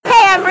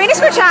Irina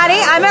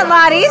Squarciani. I'm at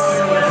Lottie's,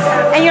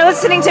 and you're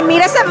listening to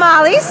Meet Us at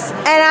Molly's,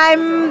 and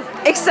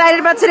I'm excited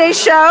about today's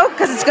show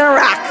because it's gonna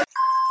rock.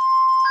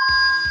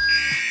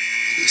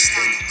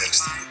 Standing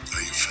next to you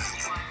are your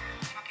family,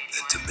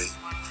 and to me,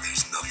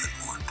 there's nothing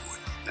more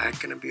important. Not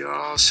gonna be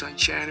all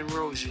sunshine and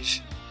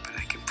roses, but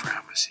I can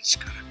promise it's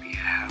gonna be a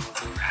hell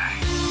of a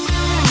ride.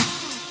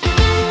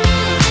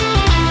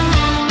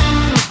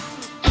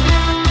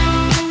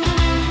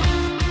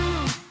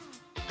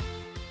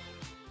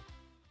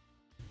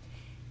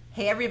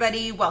 Hey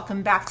everybody,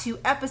 welcome back to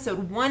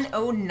episode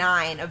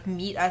 109 of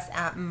Meet Us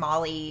at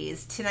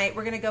Molly's. Tonight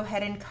we're going to go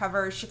ahead and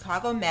cover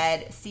Chicago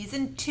Med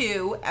Season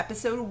 2,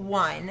 Episode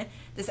 1.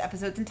 This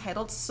episode's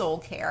entitled Soul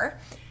Care.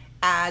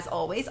 As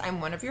always,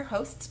 I'm one of your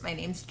hosts. My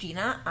name's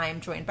Gina.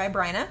 I'm joined by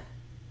Bryna.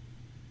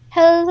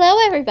 Hello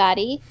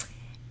everybody.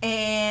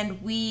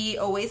 And we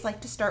always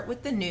like to start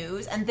with the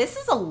news, and this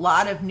is a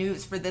lot of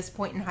news for this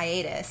point in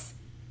hiatus.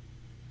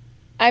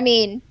 I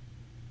mean,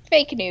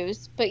 fake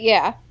news, but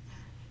yeah.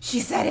 She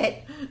said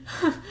it.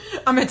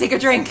 I'm going to take a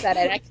drink. I said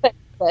it. I said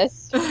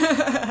this.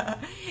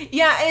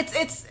 Yeah,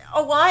 it's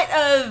a lot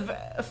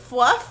of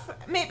fluff,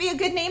 maybe a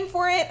good name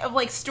for it, of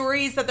like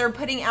stories that they're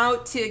putting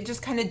out to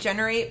just kind of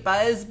generate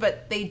buzz,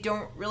 but they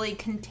don't really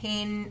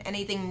contain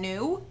anything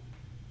new.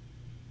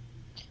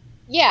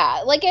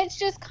 Yeah, like it's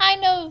just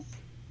kind of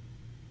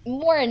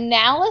more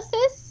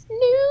analysis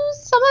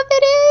news, some of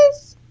it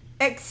is.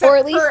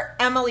 Except for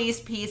Emily's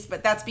piece,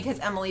 but that's because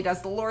Emily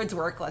does the Lord's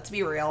work, let's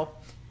be real.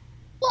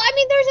 Well, I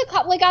mean, there's a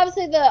couple, like,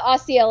 obviously the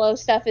Osceola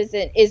stuff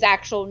is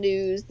actual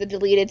news, the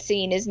deleted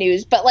scene is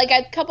news, but, like,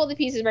 a couple of the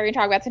pieces we're going to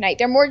talk about tonight,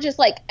 they're more just,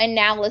 like,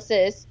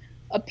 analysis,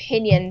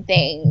 opinion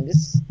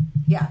things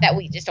that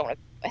we just don't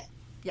agree with.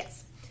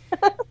 Yes.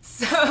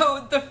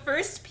 So, the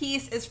first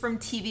piece is from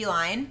TV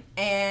Line,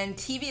 and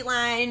TV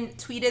Line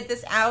tweeted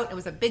this out. It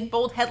was a big,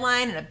 bold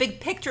headline and a big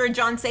picture of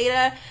John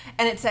Seda,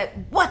 and it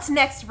said, "What's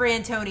next for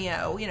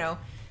Antonio?" You know,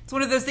 it's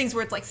one of those things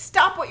where it's like,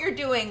 stop what you're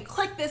doing,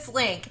 click this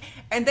link,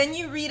 and then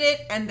you read it,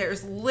 and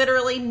there's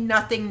literally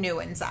nothing new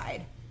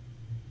inside.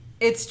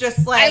 It's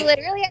just like... I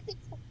literally had to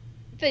check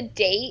the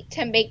date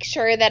to make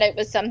sure that it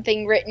was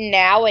something written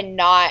now and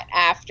not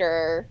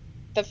after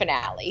the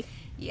finale.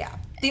 Yeah.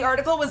 The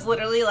article was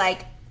literally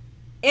like,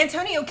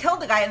 Antonio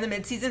killed the guy in the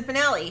mid-season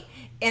finale.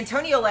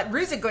 Antonio let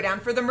Ruzek go down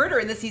for the murder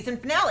in the season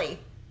finale.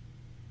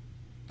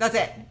 That's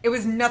it. It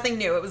was nothing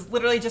new. It was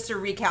literally just a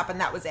recap,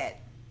 and that was it.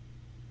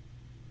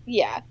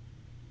 Yeah.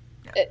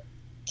 No.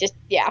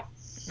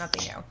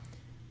 Nothing new.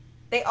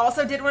 They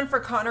also did one for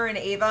Connor and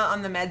Ava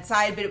on the med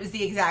side, but it was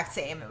the exact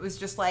same. It was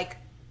just like,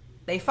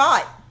 they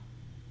fought.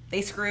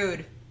 They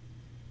screwed.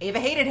 Ava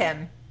hated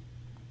him.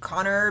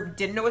 Connor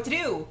didn't know what to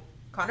do.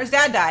 Connor's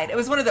dad died. It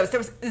was one of those. There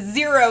was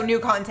zero new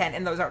content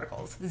in those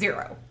articles.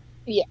 Zero.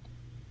 Yeah.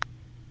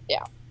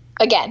 Yeah.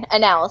 Again,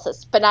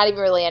 analysis, but not even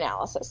really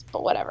analysis,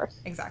 but whatever.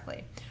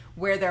 Exactly.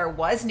 Where there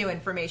was new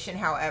information,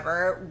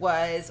 however,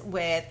 was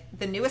with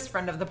the newest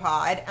friend of the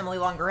pod, Emily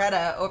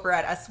Longaretta, over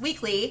at Us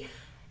Weekly.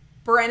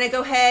 Brenna,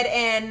 go ahead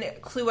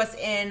and clue us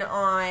in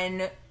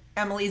on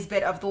Emily's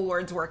bit of the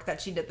Lord's work that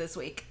she did this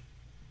week.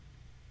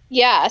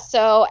 Yeah,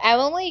 so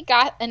Emily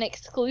got an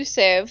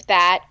exclusive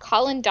that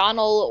Colin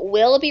Donnell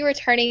will be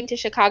returning to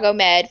Chicago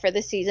Med for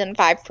the season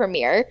 5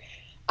 premiere.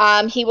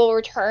 He will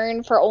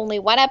return for only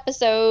one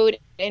episode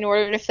in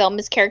order to film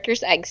his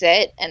character's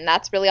exit, and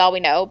that's really all we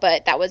know,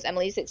 but that was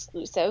Emily's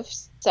exclusive,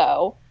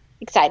 so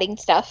exciting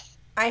stuff.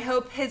 I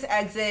hope his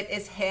exit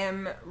is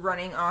him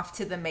running off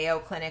to the Mayo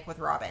Clinic with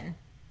Robin.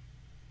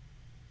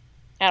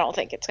 I don't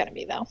think it's going to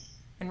be, though.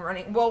 And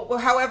running, well,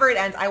 however it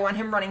ends, I want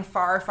him running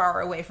far, far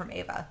away from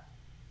Ava.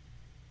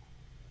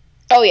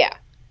 Oh, yeah.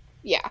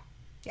 Yeah.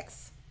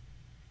 Yes.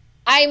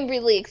 I'm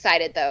really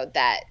excited, though,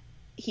 that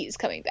he's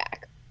coming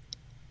back.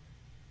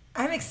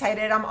 I'm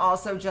excited. I'm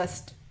also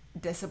just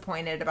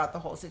disappointed about the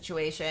whole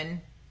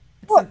situation.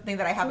 It's something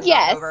that I haven't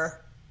gotten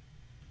over.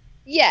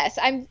 Yes,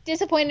 I'm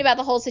disappointed about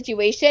the whole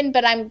situation,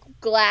 but I'm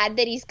glad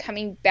that he's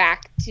coming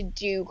back to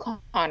do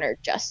Connor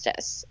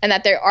justice. And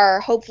that they are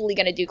hopefully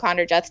going to do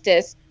Connor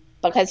justice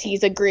because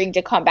he's agreeing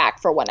to come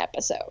back for one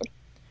episode.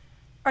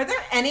 Are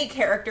there any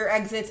character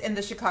exits in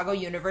the Chicago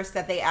universe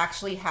that they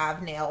actually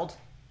have nailed?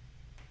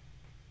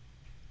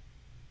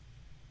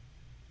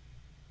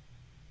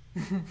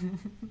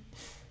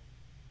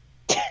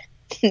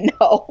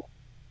 No.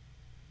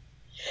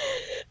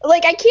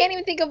 Like, I can't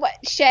even think of what.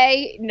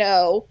 Shay,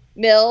 no.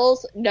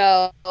 Mills,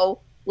 no.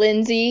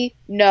 Lindsay,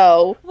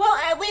 no. Well,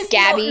 at least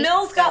Gabby,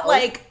 Mills got,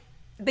 like,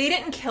 they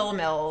didn't kill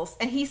Mills,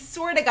 and he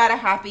sort of got a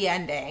happy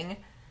ending.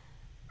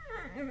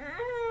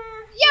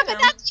 Yeah, but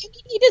that's what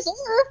he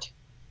deserved.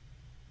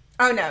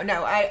 Oh,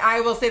 no.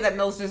 I will say that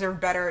Mills deserved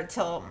better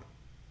till,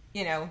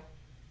 you know,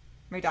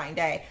 my dying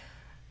day.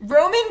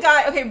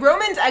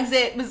 Roman's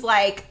exit was,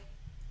 like,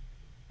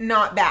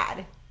 not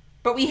bad.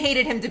 But we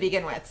hated him to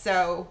begin with,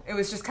 so it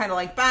was just kind of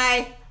like,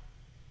 bye.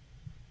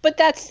 But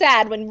that's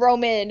sad when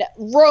Roman,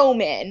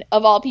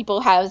 of all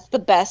people, has the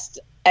best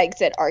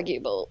exit,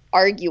 arguably.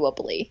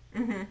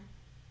 Mm-hmm.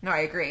 No, I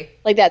agree.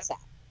 Like, that's sad.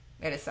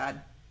 It is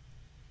sad.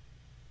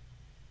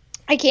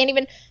 I can't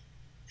even.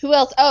 Who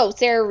else? Oh,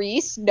 Sarah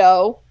Reese.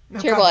 No,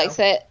 terrible God, no.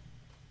 exit.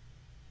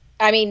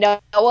 I mean,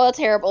 Noah,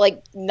 terrible,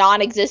 like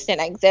non-existent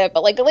exit.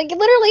 But like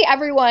literally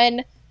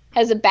everyone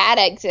has a bad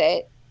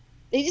exit.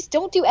 They just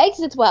don't do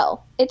exits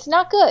well. It's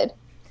not good.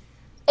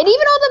 And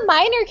even all the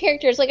minor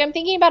characters, like I'm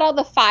thinking about all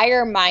the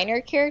fire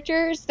minor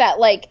characters that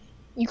like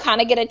you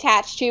kind of get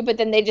attached to, but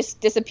then they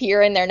just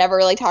disappear and they're never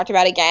really talked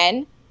about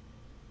again.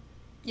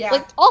 Yeah.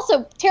 Like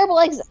also terrible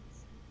exits.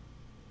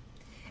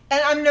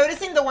 And I'm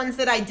noticing the ones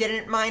that I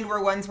didn't mind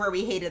were ones where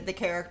we hated the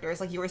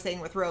characters, like you were saying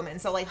with Roman.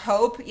 So like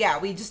Hope, yeah,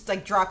 we just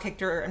like drop kicked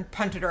her and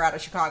punted her out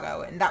of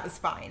Chicago, and that was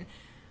fine.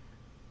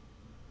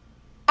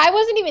 I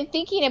wasn't even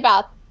thinking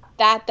about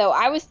that though.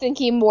 I was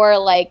thinking more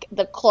like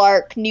the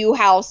Clark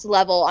Newhouse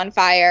level on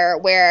Fire,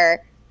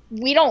 where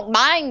we don't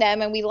mind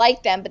them and we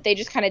like them, but they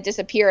just kind of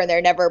disappear and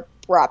they're never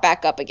brought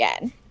back up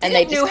again. And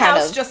they just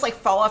kind of just like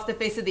fall off the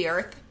face of the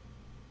earth.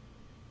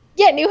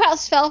 Yeah,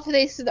 Newhouse fell off the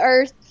face of the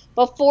earth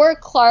before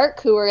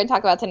Clark, who we're going to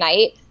talk about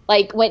tonight,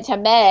 like went to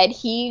med.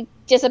 He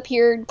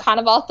disappeared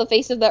kind of off the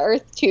face of the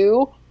earth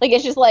too. Like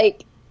it's just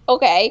like,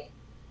 okay,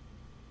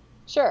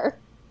 sure.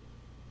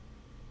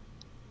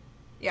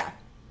 Yeah.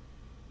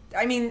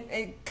 I mean,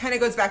 it kind of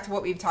goes back to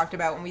what we've talked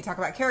about when we talk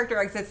about character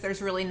exits.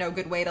 There's really no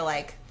good way to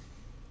like,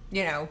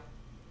 you know,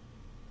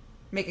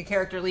 make a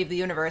character leave the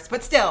universe.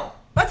 But still.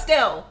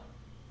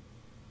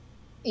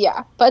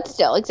 Yeah, but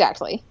still,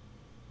 exactly.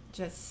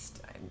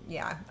 Just,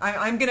 yeah.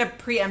 I'm going to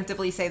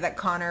preemptively say that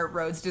Connor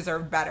Rhodes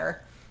deserved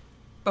better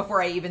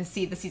before I even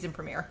see the season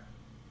premiere.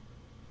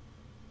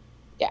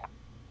 Yeah.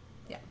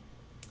 Yeah.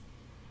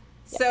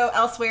 So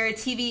elsewhere,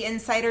 TV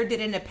Insider did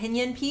an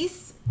opinion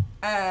piece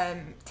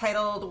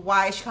titled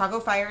Why Chicago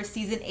Fire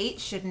Season 8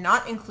 Should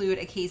Not Include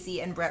a Casey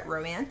and Brett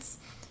Romance.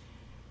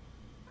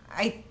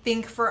 I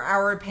think for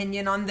our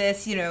opinion on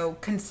this, you know,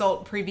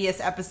 consult previous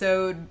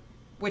episode,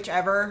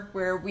 whichever,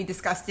 where we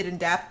discussed it in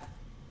depth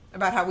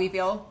about how we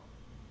feel.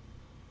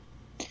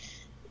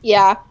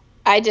 Yeah,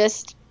 I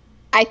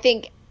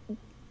think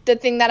the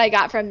thing that I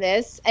got from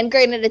this, and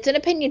granted, it's an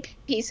opinion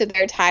piece, so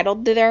they're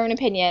entitled to their own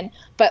opinion,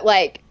 but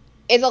like,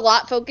 is a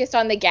lot focused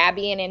on the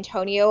Gabby and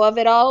Antonio of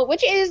it all,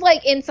 which is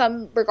like in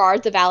some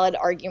regards a valid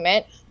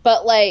argument,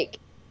 but like,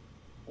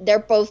 they're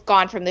both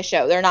gone from the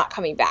show. They're not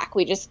coming back.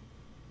 We just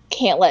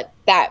can't let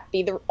that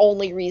be the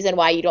only reason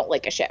why you don't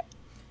like a ship.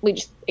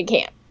 It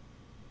can't.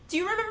 Do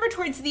you remember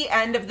towards the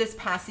end of this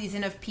past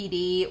season of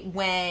PD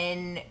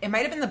when, it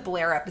might have been the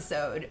Blair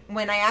episode,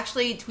 when I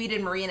actually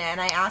tweeted Marina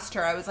and I asked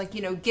her, I was like,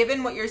 you know,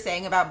 given what you're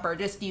saying about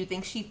Burgess, do you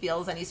think she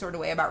feels any sort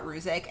of way about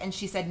Ruzek? And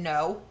she said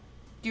no.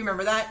 Do you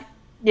remember that?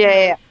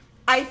 Yeah.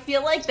 I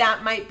feel like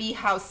that might be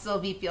how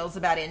Sylvie feels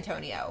about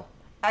Antonio.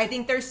 I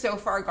think they're so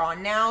far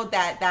gone now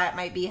that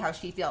might be how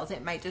she feels.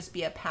 It might just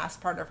be a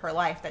past part of her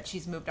life that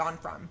she's moved on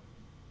from.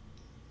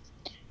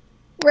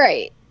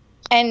 Right.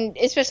 And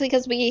especially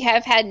because we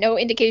have had no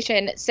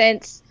indication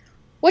since,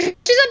 which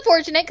is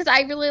unfortunate because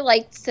I really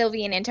liked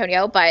Sylvie and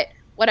Antonio, but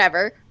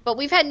whatever. But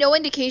we've had no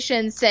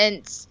indication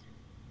since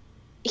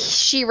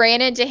she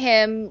ran into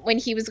him when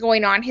he was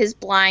going on his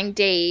blind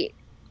date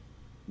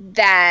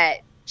that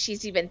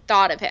she's even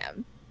thought of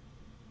him.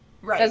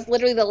 Right. That's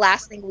literally the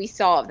last thing we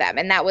saw of them,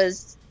 and that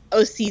was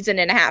a season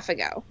and a half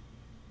ago.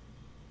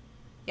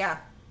 Yeah,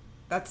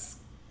 that's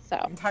So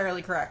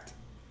entirely correct.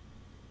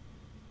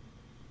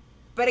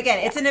 But again,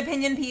 it's an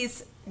opinion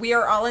piece. We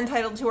are all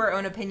entitled to our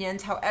own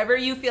opinions. However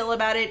you feel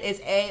about it is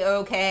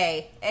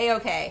A-okay.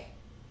 A-okay.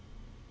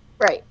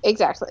 right,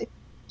 exactly.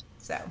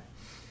 So,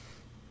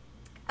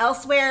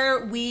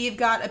 elsewhere, we've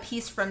got a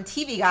piece from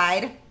TV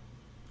Guide.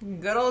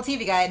 Good old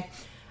TV Guide.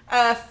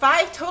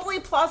 5 totally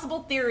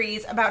plausible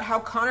theories about how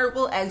Connor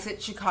will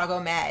exit Chicago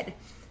Med.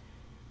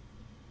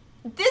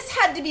 This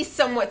had to be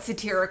somewhat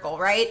satirical,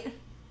 right?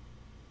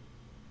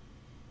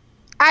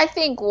 I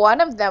think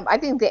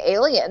the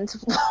aliens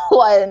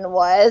one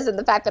was, and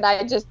the fact that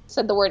I just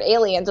said the word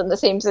aliens in the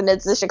same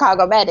sentence as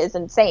Chicago Med is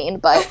insane,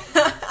 but...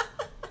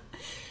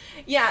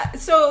 Yeah,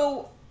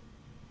 so,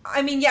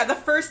 I mean, yeah, the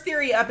first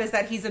theory up is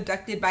that he's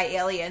abducted by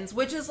aliens,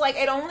 which is like,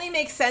 it only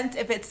makes sense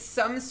if it's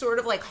some sort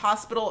of like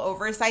hospital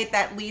oversight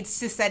that leads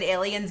to said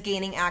aliens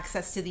gaining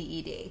access to the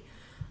ED.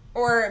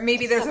 Or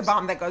maybe there's a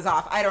bomb that goes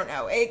off. I don't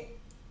know.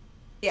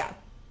 Yeah.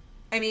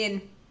 I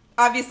mean,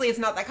 obviously it's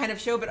not that kind of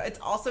show, but it's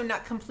also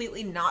not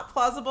completely not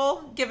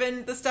plausible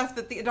given the stuff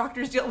that the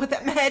doctors deal with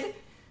at Med.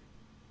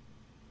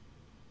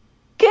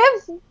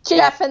 Give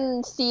Jeff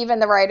and Steve in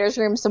the writer's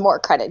room some more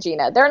credit,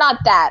 Gina. They're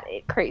not that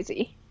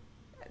crazy.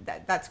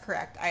 That's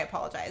correct. I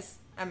apologize.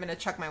 I'm going to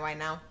chuck my wine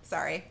now.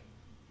 Sorry.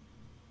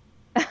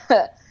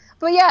 But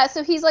yeah,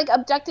 so he's like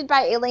abducted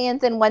by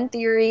aliens in one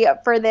theory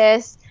for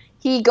this.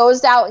 He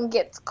goes out and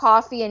gets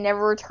coffee and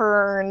never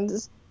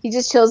returns. He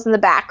just chills in the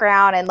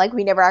background and like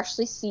we never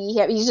actually see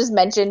him. He's just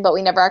mentioned, but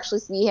we never actually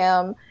see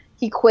him.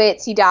 He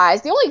quits. He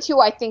dies. The only two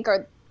I think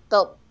are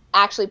the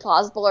actually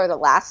plausible are the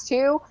last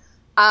two.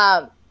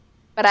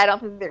 But I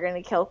don't think they're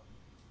going to kill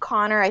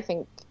Connor. I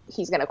think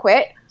he's going to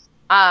quit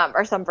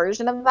or some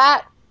version of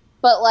that.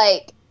 But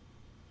like,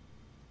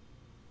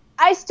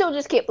 I still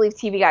just can't believe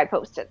TV Guide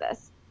posted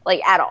this.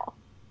 like, at all.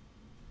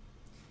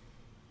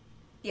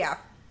 Yeah.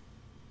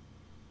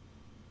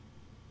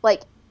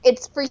 Like,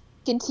 it's freaking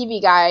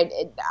TV Guide.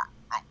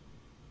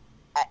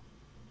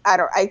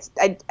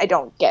 I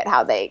don't get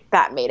how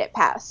that made it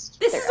past.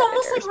 This is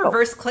almost like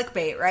reverse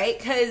clickbait, right?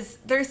 Because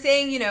they're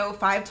saying,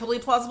 5 totally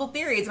plausible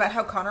theories about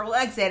how Connor will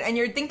exit, and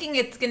you're thinking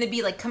it's going to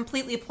be like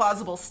completely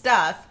plausible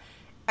stuff,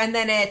 and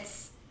then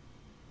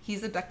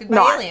he's abducted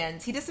by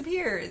aliens. He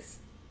disappears.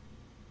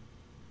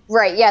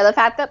 Right, yeah, the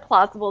fact that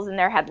plausible's in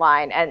their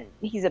headline and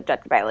he's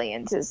abducted by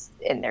aliens is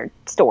in their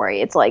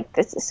story. It's like,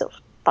 this is so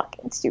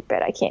fucking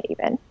stupid. I can't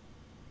even.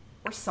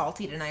 We're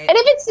salty tonight. And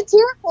if it's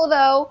satirical,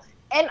 though,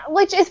 and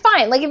which is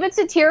fine. Like, if it's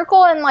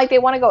satirical and, like, they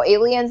want to go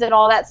aliens and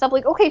all that stuff,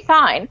 like, okay,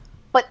 fine.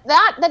 But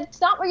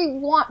that's not what you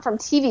want from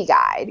TV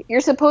Guide.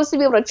 You're supposed to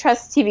be able to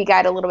trust TV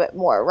Guide a little bit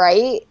more,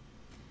 right?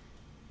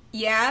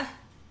 Yeah.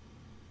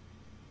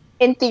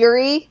 In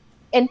theory,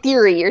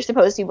 you're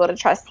supposed to be able to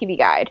trust TV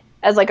Guide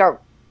as, like, a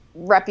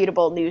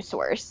reputable news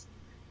source.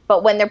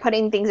 But when they're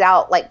putting things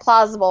out, like,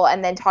 plausible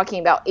and then talking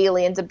about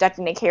aliens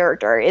abducting a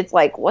character, it's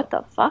like, what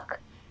the fuck?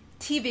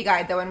 TV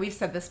Guide, though, and we've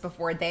said this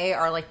before, they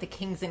are like the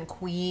kings and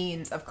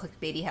queens of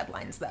clickbaity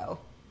headlines, though.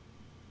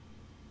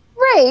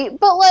 Right,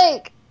 but,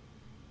 like,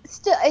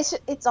 still,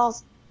 it's all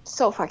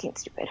so fucking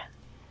stupid.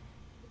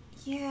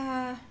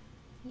 Yeah.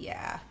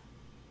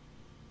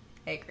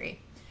 I agree.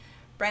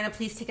 Brianna,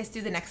 please take us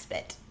through the next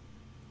bit.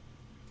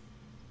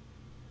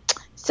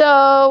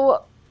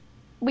 So,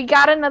 we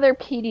got another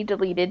PD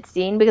deleted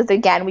scene, because,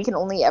 again, we can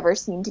only ever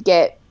seem to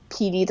get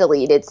PD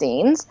deleted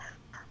scenes.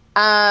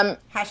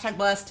 Hashtag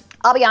blessed.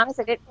 I'll be honest,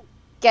 I didn't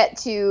get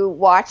to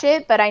watch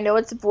it, but I know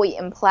it's Voight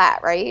and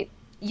Platt, right?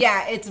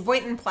 Yeah, it's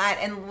Voight and Platt,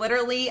 and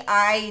literally,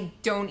 I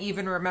don't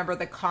even remember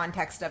the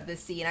context of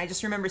this scene. I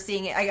just remember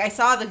seeing it. I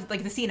saw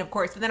the scene, of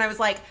course, but then I was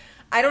like,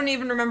 I don't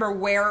even remember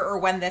where or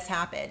when this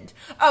happened.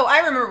 Oh, I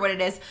remember what it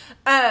is.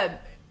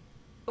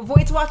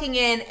 Voight's walking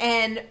in,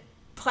 and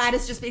Platt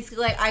is just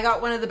basically like, I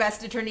got one of the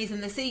best attorneys in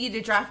the city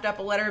to draft up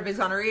a letter of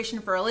exoneration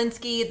for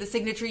Alinsky. The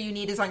signature you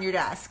need is on your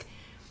desk.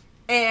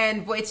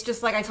 And Voight's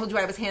just like, I told you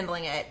I was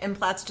handling it. And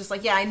Platt's just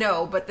like, yeah, I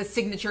know, but the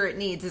signature it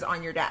needs is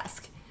on your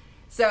desk.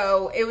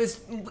 So it was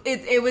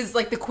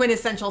like the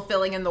quintessential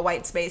filling in the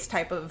white space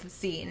type of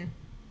scene.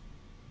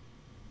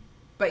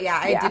 But yeah,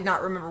 I did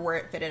not remember where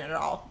it fit in at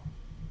all.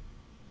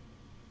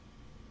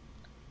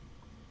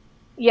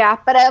 Yeah,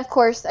 but of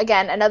course,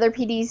 again, another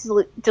PD's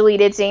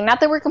deleted scene.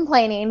 Not that we're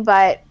complaining,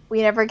 but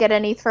we never get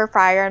any for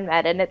Fryer and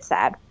Med, and it's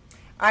sad.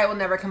 I will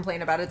never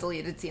complain about a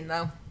deleted scene,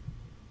 though.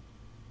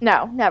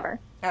 No, never.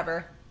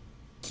 Ever.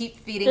 Keep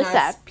feeding Just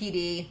us, sad.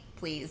 PD,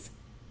 please.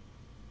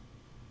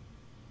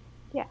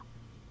 Yeah.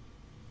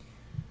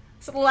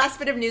 So the last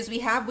bit of news we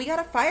got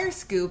a fire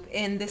scoop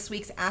in this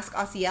week's Ask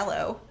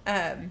Osceola.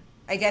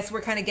 I guess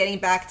we're kind of getting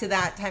back to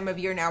that time of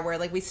year now where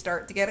like we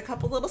start to get a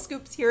couple little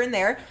scoops here and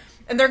there.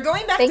 And they're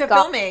going back to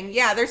filming.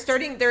 Yeah, they're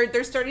starting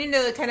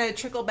to kind of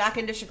trickle back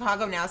into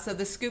Chicago now, so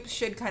the scoops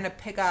should kind of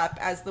pick up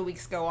as the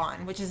weeks go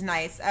on, which is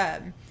nice.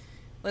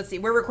 Let's see,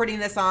 we're recording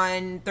this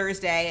on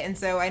Thursday, and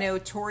so I know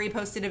Tori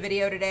posted a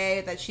video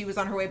today that she was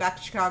on her way back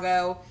to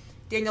Chicago.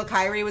 Daniel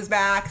Kyrie was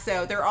back,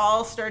 so they're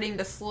all starting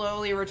to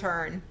slowly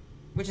return,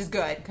 which is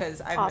good, because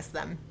I've missed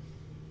them.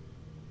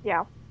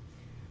 Yeah.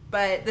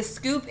 But the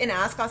scoop in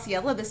Ask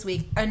Osceola this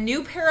week, a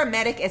new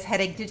paramedic is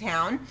heading to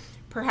town,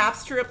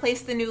 perhaps to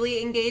replace the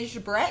newly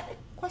engaged Brett, ?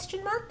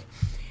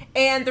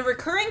 And the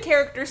recurring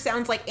character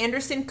sounds like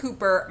Anderson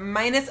Cooper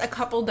minus a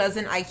couple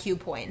dozen IQ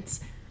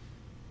points.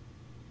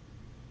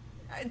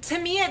 To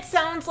me, it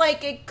sounds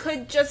like it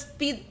could just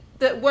be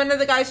one of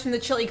the guys from the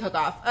Chili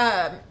Cook-Off.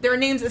 Their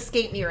names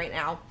escape me right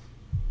now.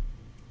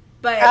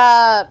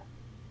 But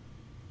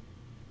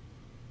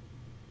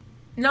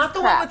not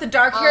the one with the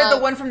dark hair, the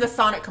one from the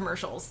Sonic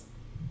commercials.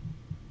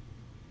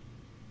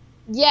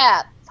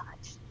 Yeah.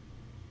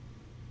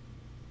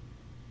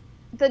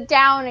 The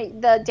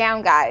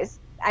down guys.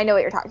 I know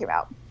what you're talking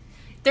about.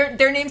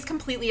 Their names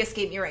completely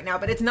escape me right now,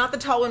 but it's not the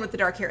tall one with the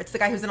dark hair. It's the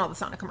guy who's in all the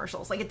Sonic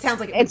commercials. Like, it sounds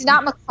like it's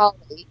not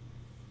Macaulay.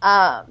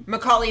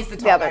 Macaulay's the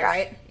tall guy,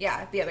 right?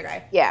 Yeah, the other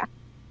guy. Yeah.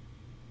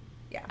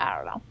 Yeah. I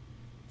don't know.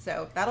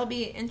 So that'll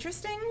be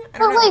interesting. I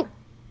don't know. Like,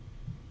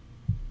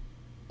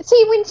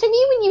 see, when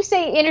you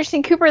say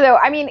Anderson Cooper, though,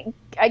 I mean,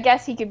 I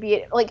guess he could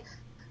be like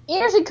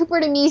Anderson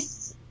Cooper to me.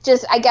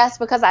 Just, I guess,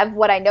 because of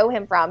what I know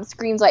him from,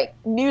 screams like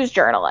news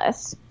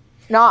journalist,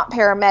 not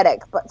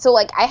paramedic. But so,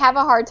 like, I have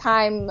a hard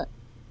time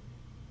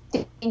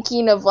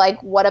thinking of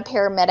like what a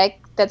paramedic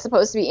that's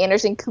supposed to be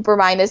Anderson Cooper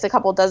minus a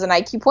couple dozen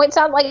IQ points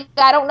sound like.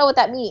 I don't know what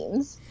that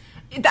means.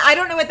 I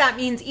don't know what that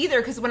means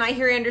either, because when I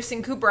hear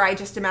Anderson Cooper, I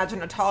just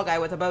imagine a tall guy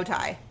with a bow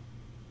tie.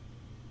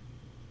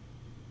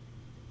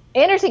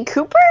 Anderson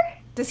Cooper?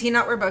 Does he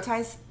not wear bow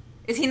ties?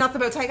 Is he not the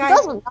bow tie guy? He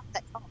doesn't not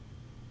that tall.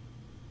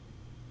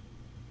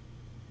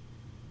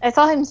 I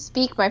saw him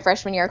speak my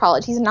freshman year of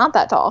college. He's not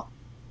that tall.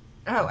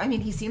 Oh, I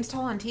mean, he seems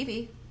tall on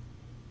TV.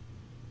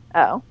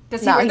 Oh.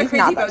 Does he wear the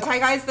crazy bow tie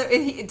guys?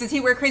 Does he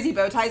wear crazy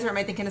bow ties, or am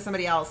I thinking of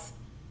somebody else?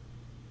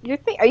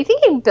 Are you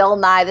thinking Bill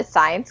Nye the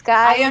Science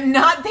Guy? I am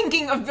not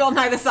thinking of Bill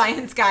Nye the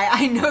Science Guy.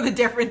 I know the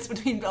difference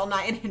between Bill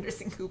Nye and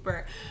Anderson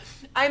Cooper.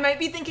 I might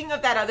be thinking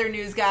of that other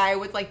news guy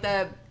with like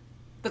the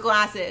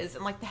glasses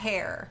and like the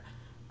hair.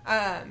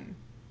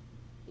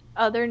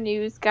 Other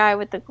news guy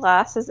with the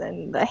glasses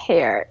and the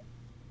hair.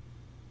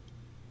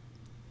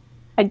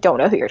 I don't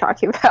know who you're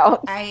talking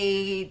about.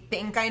 I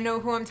think I know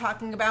who I'm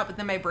talking about, but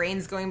then my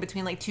brain's going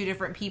between like two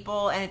different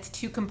people, and it's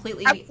two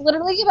completely... I was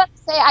literally about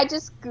to say, I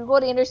just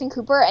Googled Anderson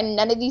Cooper, and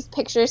none of these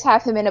pictures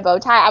have him in a bow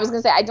tie. I was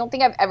going to say, I don't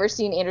think I've ever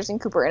seen Anderson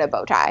Cooper in a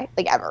bow tie,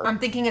 like ever. I'm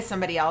thinking of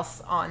somebody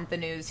else on the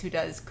news who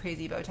does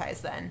crazy bow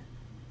ties then.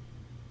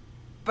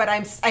 But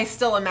I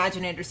still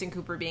imagine Anderson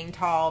Cooper being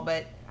tall,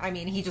 but I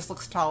mean, he just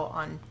looks tall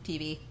on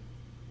TV.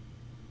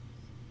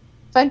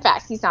 Fun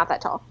fact, he's not that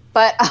tall.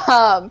 But,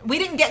 we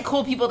didn't get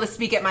cool people to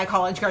speak at my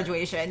college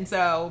graduation,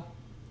 so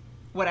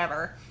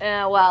whatever.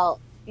 Well,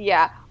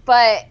 yeah.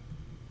 But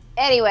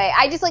anyway,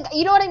 I just, like,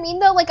 you know what I mean,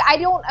 though? Like, I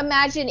don't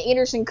imagine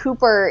Anderson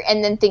Cooper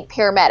and then think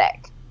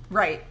paramedic.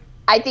 Right.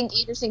 I think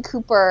Anderson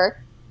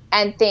Cooper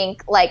and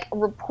think, like,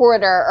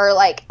 reporter or,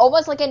 like,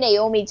 almost like a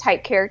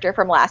Naomi-type character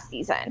from last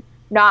season,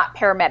 not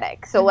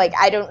paramedic. So, like,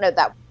 I don't know.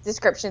 That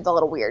description's a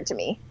little weird to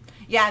me.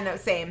 Yeah, no,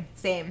 same.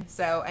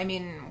 So, I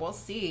mean, we'll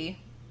see.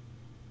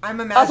 I'm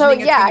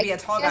imagining it's going to be a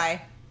tall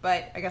guy,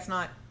 but I guess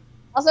not.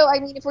 Also, I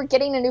mean, if we're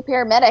getting a new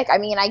paramedic, I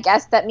mean, I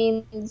guess that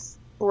means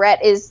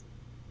Brett is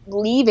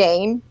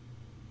leaving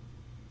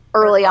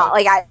early on.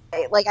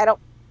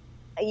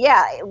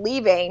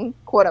 Leaving,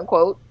 quote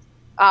unquote,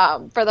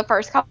 for the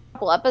first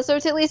couple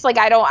episodes at least. Like,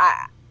 I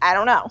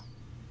don't know.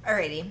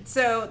 Alrighty,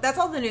 so that's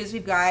all the news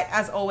we've got.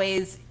 As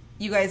always,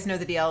 you guys know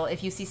the deal.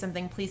 If you see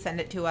something, please send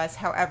it to us.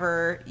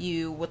 However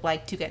you would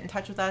like to get in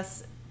touch with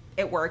us,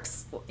 it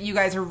works. You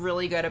guys are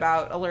really good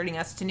about alerting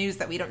us to news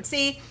that we don't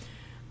see.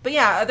 But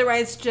yeah,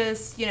 otherwise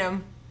just,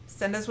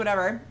 send us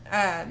whatever.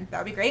 That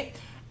would be great.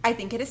 I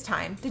think it is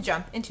time to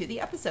jump into the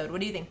episode.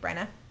 What do you think,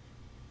 Brenna?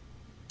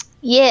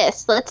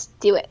 Yes, let's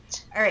do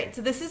it. All right,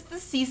 so this is the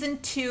season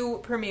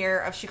 2 premiere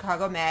of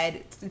Chicago Med.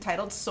 It's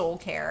entitled Soul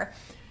Care.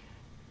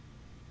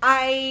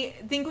 I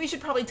think we should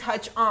probably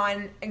touch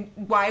on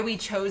why we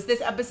chose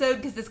this episode,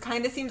 because this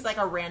kind of seems like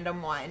a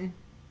random one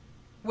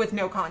with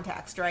no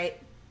context, right?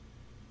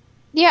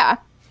 Yeah.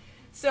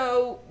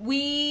 So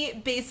we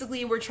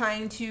basically were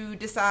trying to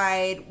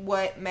decide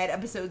what Med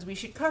episodes we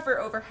should cover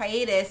over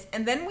hiatus,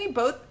 and then we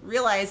both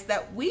realized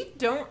that we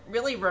don't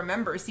really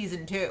remember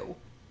season 2.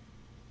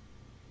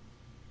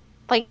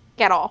 Like,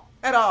 at all.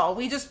 At all.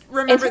 We just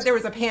remembered there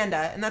was a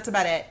panda, and that's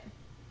about it.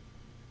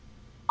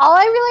 All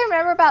I really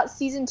remember about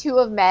season 2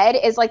 of Med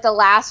is, like, the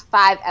last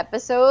 5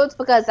 episodes,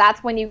 because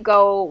that's when you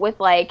go with,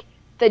 like,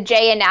 the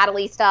Jay and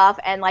Natalie stuff,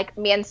 and, like,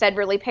 Manstead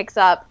really picks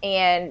up,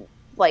 and,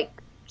 like,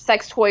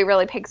 Sex Toy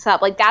really picks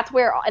up. Like, that's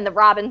where, and the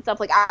Robin stuff,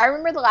 like, I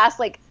remember the last,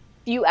 like,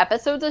 few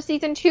episodes of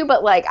season 2,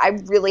 but, like, I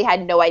really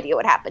had no idea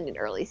what happened in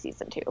early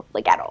season 2,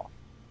 like, at all.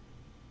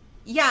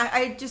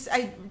 Yeah,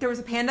 there was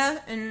a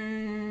panda,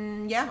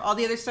 and, yeah, all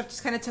the other stuff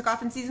just kind of took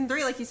off in season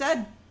 3, like you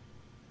said.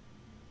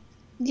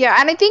 Yeah,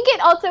 and I think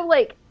it also,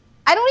 like,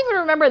 I don't even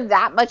remember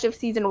that much of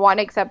season 1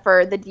 except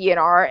for the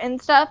DNR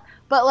and stuff,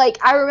 but, like,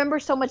 I remember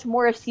so much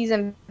more of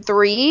season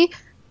 3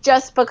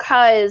 just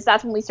because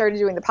that's when we started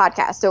doing the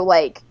podcast, so,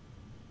 like,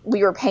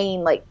 we were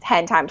paying, like,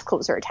 10 times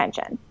closer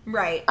attention.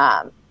 Right.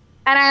 And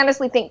I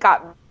honestly think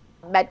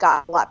Med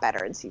got a lot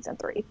better in season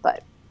 3,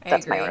 but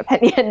that's my own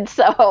opinion,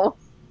 so...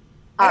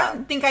 I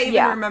don't think I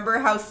even remember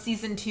how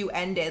season 2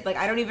 ended. Like,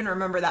 I don't even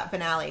remember that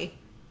finale.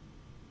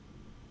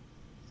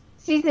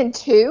 Season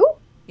 2?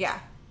 Yeah.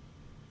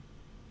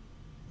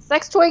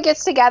 Sex Toy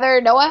gets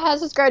together, Noah has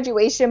his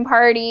graduation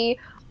party,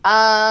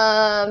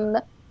 Manstead,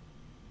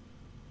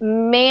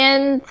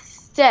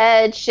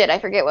 shit, I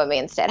forget what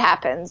Manstead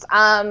happens.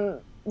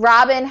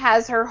 Robin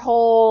has her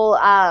whole,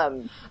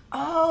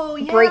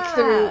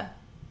 breakthrough.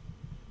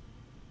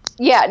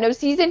 Yeah, no,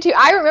 season 2,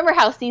 I remember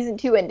how season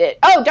 2 ended.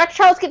 Oh, Dr.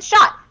 Charles gets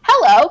shot.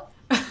 Hello.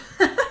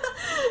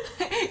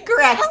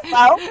 Correct.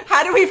 Hello.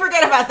 How do we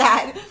forget about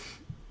that?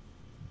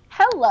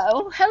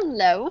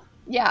 Hello.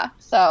 Yeah,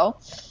 so,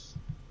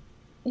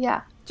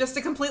 yeah. Just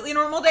a completely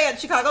normal day at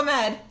Chicago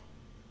Med.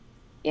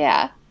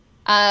 Yeah.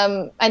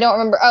 I don't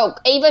remember. Oh,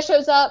 Ava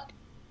shows up.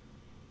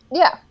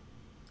 Yeah.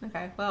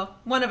 Okay, well,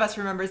 one of us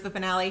remembers the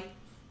finale.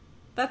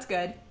 That's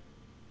good.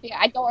 Yeah,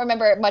 I don't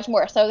remember much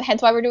more, so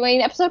hence why we're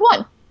doing episode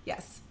 1.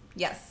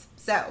 Yes.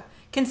 So,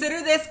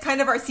 consider this kind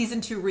of our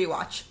season 2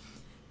 rewatch.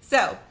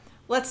 So,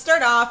 let's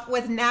start off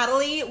with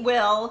Natalie,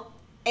 Will,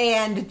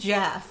 and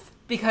Jeff.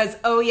 Because,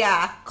 oh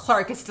yeah,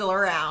 Clark is still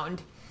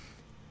around.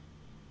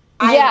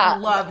 I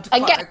loved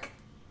Clark. Again,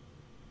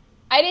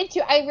 I did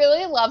too. I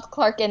really loved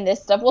Clark in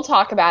this stuff. We'll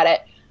talk about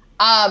it.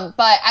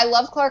 But I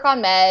love Clark on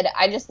Med.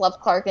 I just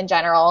love Clark in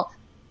general.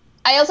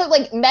 I also,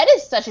 like, Med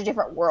is such a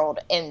different world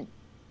in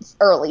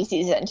early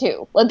season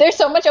 2. Like, there's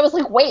so much I was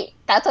like, wait,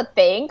 that's a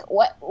thing?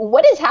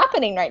 What is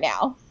happening right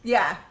now?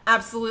 Yeah,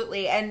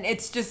 absolutely. And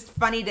it's just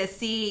funny to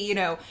see,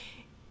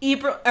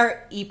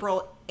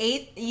 April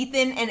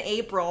Ethan and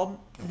April.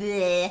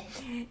 Bleh.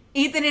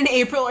 Ethan and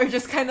April are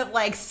just kind of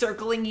like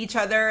circling each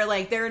other,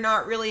 like they're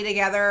not really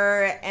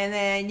together. And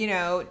then, you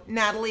know,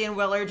 Natalie and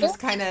Will are just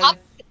kind of.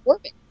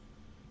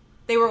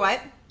 They were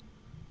what?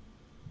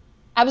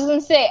 I was going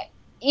to say,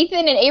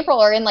 Ethan and April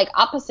are in like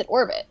opposite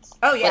orbits.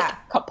 Oh, yeah.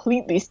 Like,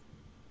 completely.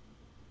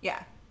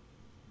 Yeah.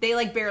 They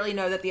like barely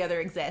know that the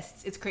other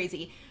exists. It's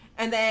crazy.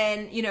 And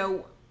then, you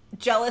know,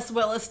 jealous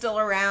Will is still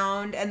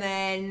around. And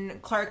then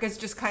Clark is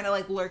just kind of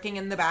like lurking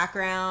in the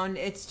background.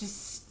 It's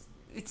just,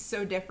 it's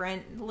so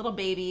different. Little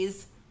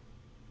babies.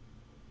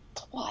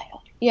 It's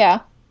wild.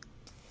 Yeah.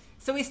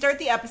 So we start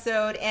the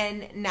episode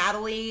and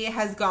Natalie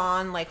has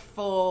gone like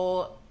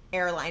full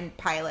airline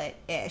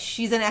pilot-ish.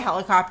 She's in a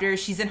helicopter.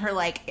 She's in her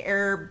like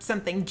air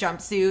something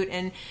jumpsuit,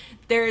 and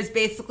there's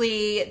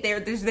basically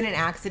there's been an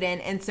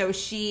accident, and so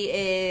she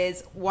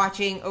is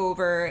watching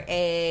over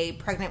a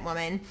pregnant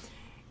woman.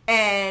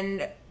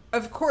 And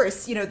of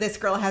course, you know, this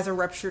girl has a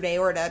ruptured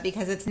aorta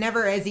because it's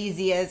never as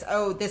easy as,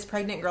 oh, this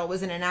pregnant girl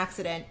was in an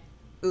accident.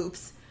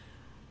 Oops.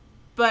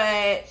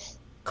 But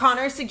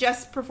Connor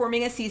suggests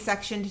performing a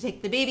C-section to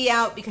take the baby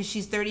out because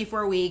she's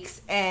 34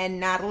 weeks, and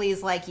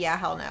Natalie's like, yeah,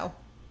 hell no.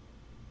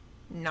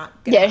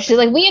 Not good. Yeah, she's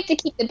like, we have to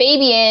keep the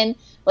baby in.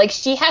 Like,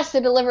 she has to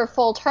deliver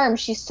full term.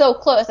 She's so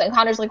close. And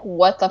Connor's like,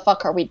 what the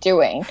fuck are we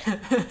doing?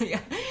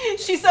 Yeah.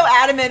 She's so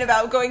adamant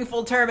about going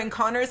full term. And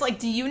Connor's like,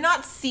 do you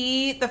not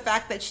see the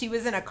fact that she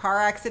was in a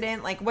car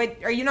accident? Like, what,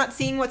 are you not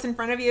seeing what's in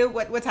front of you?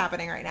 What's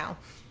happening right now?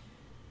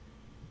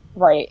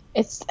 Right.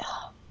 It's...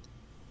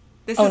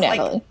 This is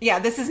Natalie. Like, yeah,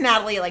 this is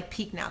Natalie, like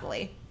peak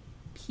Natalie.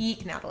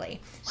 Peak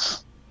Natalie.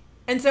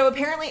 And so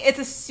apparently it's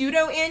a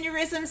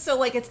pseudo-aneurysm, so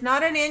like it's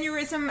not an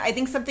aneurysm. I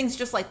think something's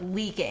just like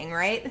leaking,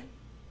 right?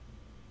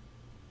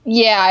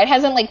 Yeah, it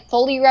hasn't like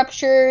fully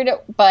ruptured,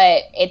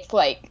 but it's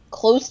like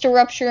close to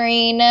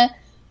rupturing,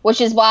 which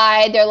is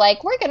why they're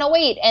like, we're going to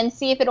wait and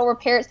see if it'll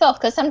repair itself,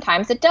 because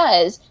sometimes it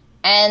does.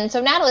 And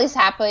so Natalie's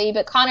happy,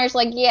 but Connor's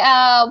like,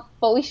 yeah,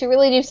 but we should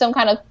really do some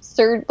kind of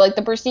like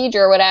the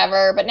procedure or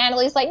whatever. But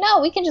Natalie's like,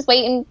 no, we can just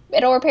wait and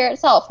it'll repair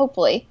itself,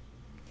 hopefully.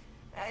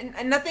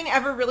 And nothing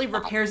ever really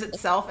repairs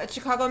itself at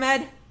Chicago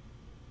Med?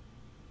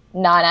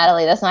 Nah,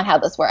 Natalie, that's not how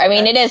this works. I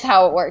mean, it is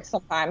how it works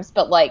sometimes,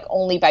 but like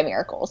only by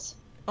miracles.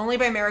 Only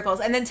by miracles.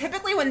 And then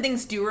typically when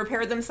things do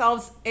repair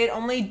themselves, it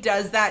only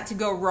does that to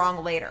go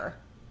wrong later.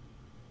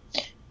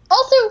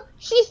 Also,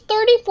 she's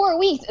 34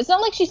 weeks. It's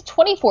not like she's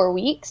 24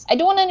 weeks. I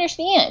don't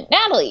understand.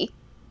 Natalie.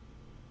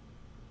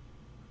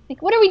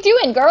 Like, what are we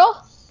doing,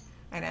 girl?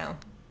 I know.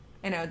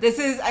 This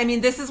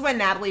is when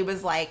Natalie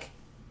was like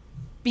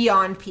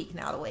beyond peak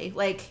Natalie.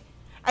 Like,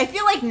 I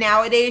feel like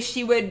nowadays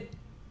she would,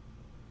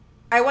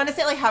 I want to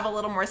say like have a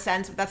little more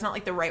sense, but that's not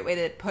like the right way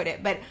to put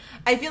it. But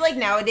I feel like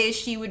nowadays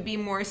she would be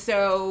more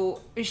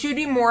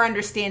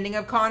understanding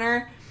of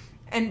Connor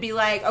and be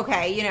like,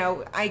 okay, you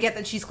know, I get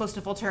that she's close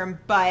to full term,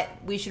 but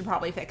we should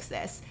probably fix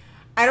this.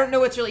 I don't know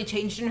what's really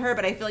changed in her,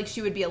 but I feel like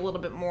she would be a little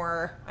bit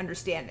more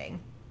understanding.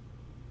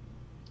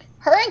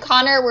 Her and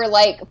Connor were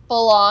like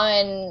full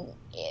on,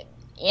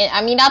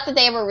 I mean, not that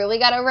they ever really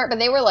got over it, but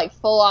they were like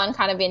full on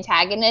kind of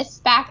antagonists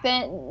back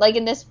then, like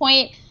in this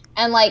point.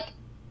 And like,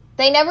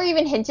 they never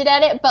even hinted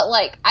at it, but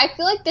like, I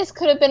feel like this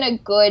could have been a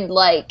good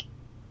like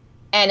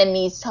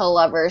enemies to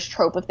lovers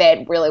trope if they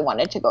had really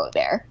wanted to go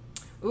there.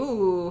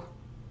 Ooh.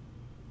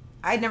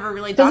 I'd never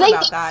really thought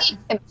about that.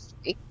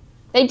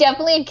 They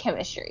definitely had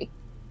chemistry.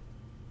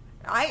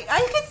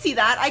 I could see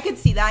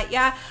that.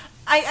 Yeah.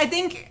 I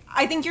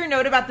think your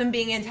note about them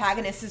being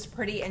antagonists is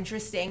pretty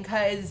interesting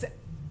because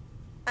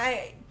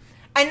I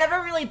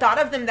never really thought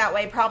of them that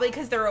way, probably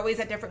because they're always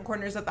at different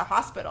corners of the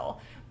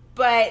hospital.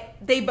 But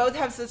they both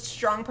have such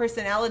strong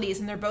personalities,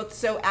 and they're both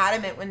so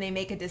adamant when they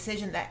make a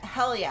decision that,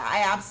 hell yeah,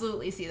 I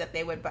absolutely see that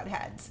they would butt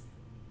heads.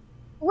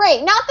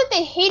 Right, not that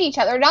they hate each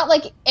other, not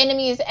like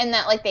enemies and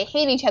that like they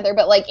hate each other,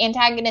 but like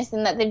antagonists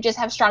and that they just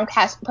have strong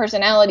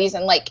personalities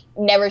and like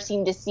never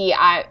seem to see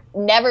eye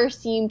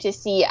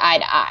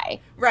to eye.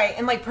 Right,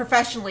 and like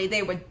professionally,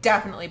 they would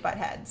definitely butt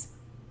heads.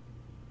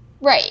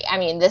 Right, I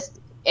mean this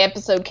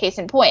episode case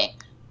in point.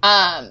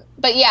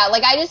 But yeah,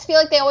 like I just feel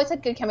like they always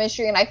had good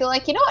chemistry, and I feel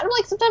like, you know what, I'm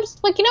like sometimes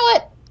like, you know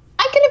what,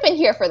 I could have been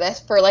here for this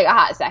for like a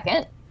hot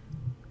second.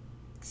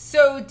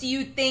 So, do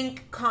you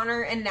think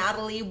Connor and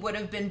Natalie would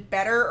have been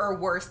better or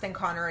worse than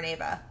Connor and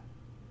Ava?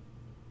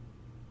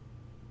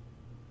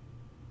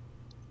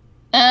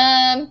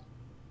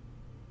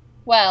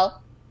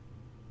 Well,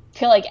 I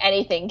feel like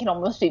anything can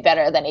almost be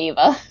better than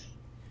Ava.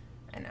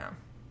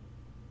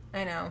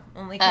 I know.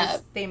 Only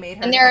because they made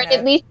her. And there are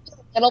at least a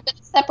little bit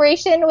of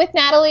separation with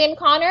Natalie and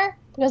Connor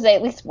because they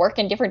at least work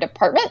in different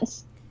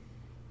departments.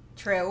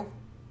 True.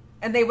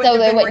 And they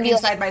wouldn't have been working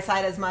side by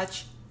side as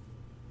much.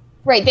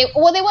 Right. They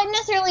wouldn't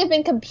necessarily have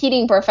been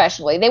competing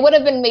professionally. They would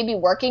have been maybe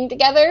working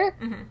together,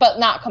 but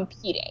not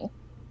competing.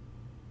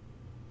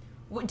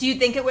 Do you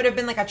think it would have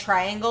been like a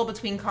triangle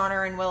between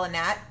Connor and Will and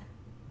Nat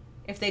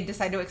if they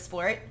decide to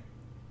explore it?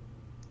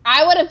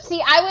 I would have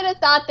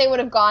thought they would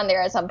have gone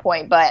there at some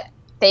point, but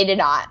they did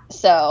not.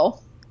 So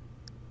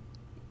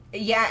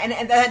Yeah,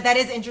 and that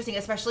is interesting,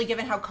 especially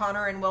given how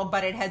Connor and Will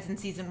butted heads in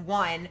season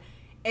 1.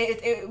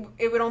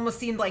 It would almost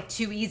seem like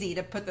too easy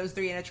to put those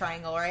 3 in a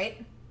triangle,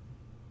 right?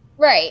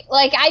 Right.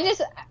 Like,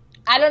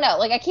 I don't know.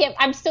 Like,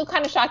 I'm still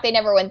kind of shocked they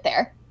never went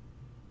there.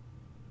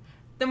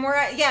 The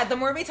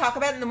more we talk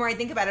about it and the more I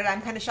think about it,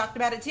 I'm kind of shocked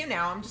about it too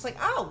now. I'm just like,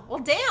 oh, well,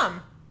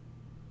 damn.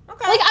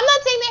 Okay. Like, I'm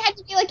not saying they had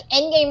to be, like,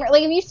 endgame.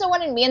 Like, if you still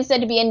wanted me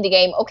instead to be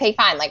endgame, okay,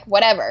 fine. Like,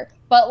 whatever.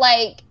 But,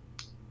 like,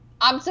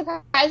 I'm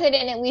surprised they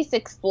didn't at least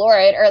explore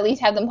it or at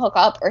least have them hook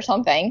up or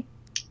something.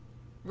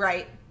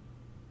 Right.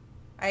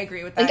 I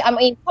agree with that. Like, I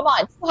mean, come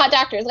on. 2 hot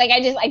doctors. Like, I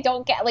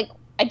don't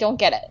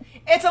get it.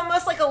 It's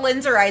almost like a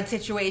Linzeride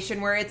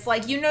situation where it's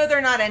like,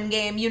 they're not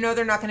endgame,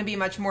 they're not going to be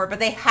much more, but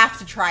they have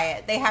to try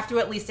it. They have to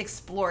at least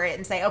explore it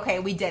and say, okay,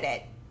 we did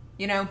it,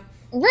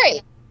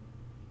 Right.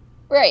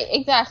 Right,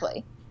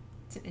 exactly.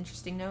 It's an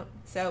interesting note.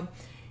 So,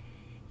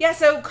 yeah,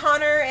 so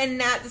Connor and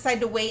Nat decide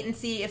to wait and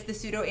see if the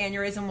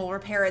pseudoaneurysm will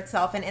repair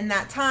itself, and in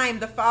that time,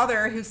 the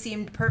father, who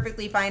seemed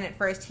perfectly fine at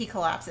first, he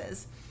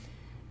collapses.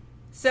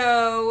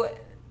 So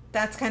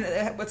that's kind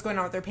of what's going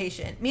on with their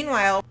patient.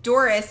 Meanwhile,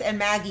 Doris and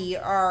Maggie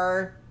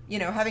are,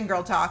 having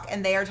girl talk,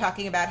 and they are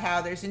talking about how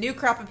there's a new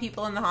crop of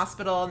people in the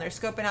hospital, and they're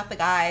scoping out the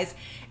guys,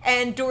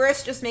 and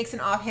Doris just makes an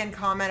offhand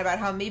comment about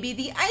how maybe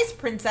the Ice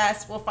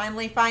Princess will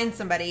finally find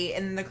somebody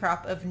in the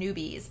crop of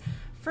newbies.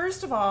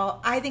 First of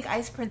all, I think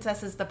Ice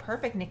Princess is the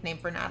perfect nickname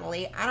for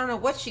Natalie. I don't know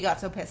what she got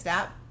so pissed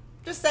at.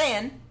 Just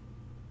saying.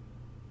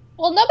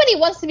 Well, nobody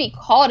wants to be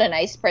called an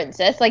Ice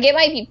Princess. Like, it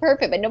might be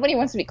perfect, but nobody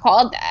wants to be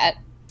called that.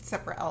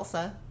 Except for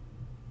Elsa.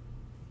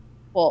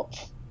 Well,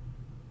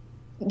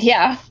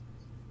 yeah.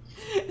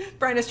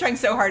 Brian is trying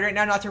so hard right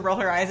now not to roll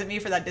her eyes at me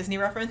for that Disney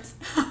reference.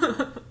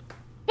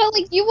 But,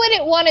 like, you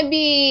wouldn't want to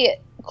be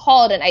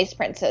called an Ice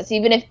Princess,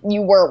 even if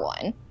you were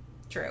one.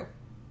 True.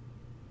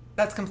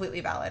 That's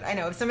completely valid. I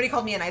know. If somebody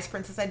called me an Ice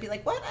Princess, I'd be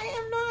like, what? I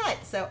am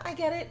not. So, I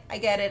get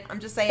it. I'm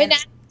just saying. But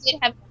Natalie did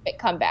have a bit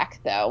comeback,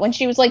 though. When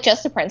she was, like,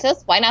 just a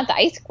princess, why not the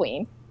Ice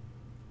Queen?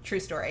 True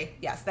story.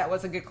 Yes, that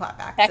was a good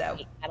clapback.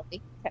 Technique,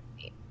 Natalie.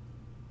 Technique.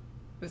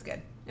 It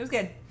was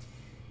good.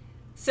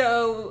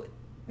 So,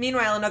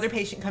 meanwhile, another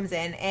patient comes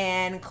in,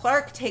 and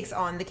Clark takes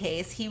on the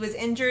case. He was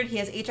injured. He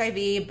has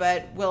HIV,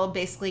 but Will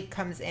basically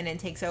comes in and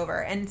takes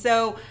over. And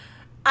so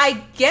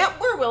I get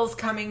where Will's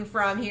coming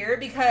from here,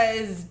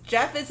 because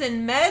Jeff is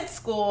in med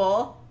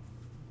school,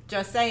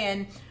 just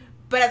saying.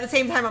 But at the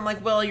same time, I'm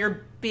like, Will,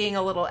 you're being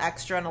a little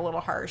extra and a little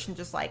harsh, and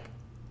just, like,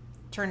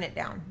 turn it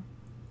down.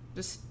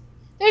 There's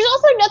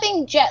also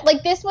nothing Jeff,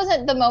 like, this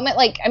wasn't the moment,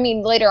 like, I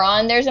mean, later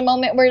on, there's a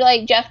moment where,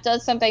 like, Jeff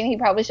does something he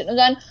probably shouldn't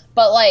have done,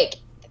 but, like,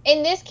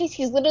 in this case,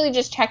 he's literally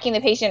just checking the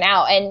patient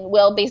out, and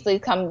Will basically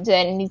comes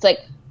in, and he's like,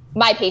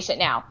 my patient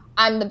now.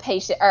 I'm the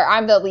patient, or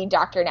I'm the lead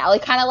doctor now.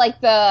 Like, kind of like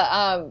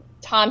the,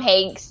 Tom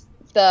Hanks,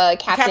 the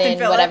captain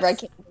whatever, I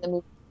can't remember the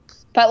movie.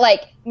 But,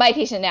 like, my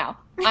patient now.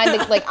 I'm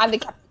the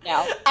captain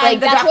now. I'm like,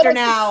 the doctor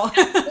now.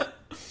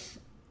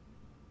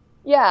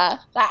 Yeah,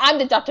 I'm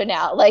the doctor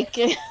now. Like,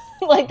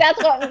 like, that's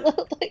what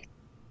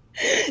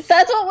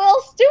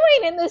Will's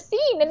doing in this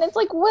scene, and it's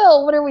like,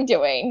 Will, what are we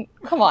doing?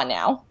 Come on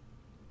now.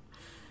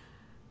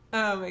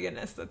 Oh my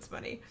goodness, that's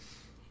funny.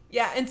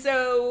 Yeah, and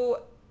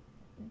so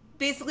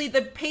basically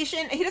the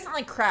patient, he doesn't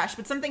like crash,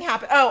 but something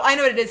happened. Oh, I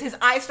know what it is. His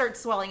eye starts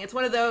swelling. It's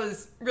one of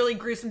those really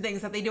gruesome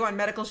things that they do on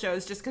medical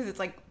shows just because it's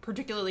like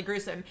particularly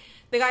gruesome.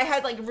 The guy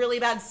had like really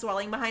bad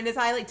swelling behind his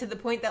eye, like to the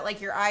point that like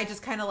your eye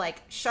just kind of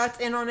like shuts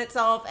in on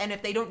itself, and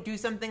if they don't do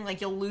something,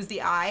 like you'll lose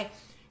the eye.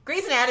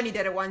 Grey's Anatomy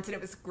did it once, and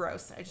it was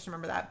gross. I just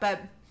remember that.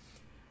 But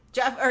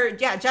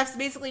Jeff's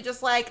basically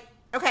just like,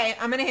 okay,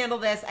 I'm going to handle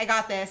this. I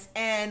got this.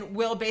 And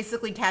Will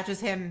basically catches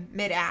him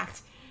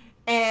mid-act.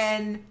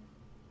 And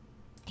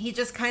he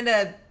just kind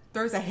of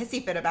throws a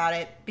hissy fit about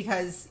it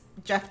because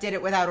Jeff did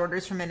it without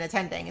orders from an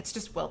attending. It's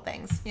just Will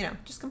things,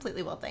 just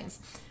completely Will things.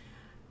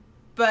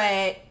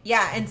 But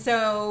yeah, and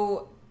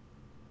so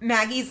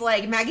Maggie's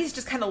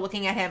just kind of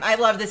looking at him. I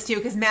love this too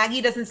because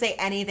Maggie doesn't say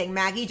anything.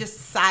 Maggie just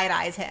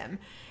side-eyes him.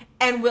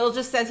 And Will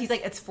just says, he's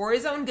like, it's for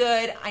his own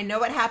good. I know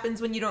what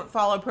happens when you don't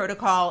follow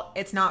protocol.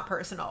 It's not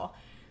personal.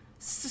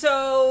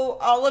 So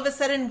all of a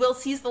sudden, Will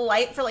sees the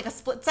light for like a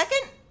split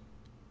second.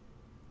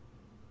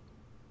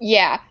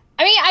 Yeah.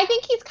 I mean, I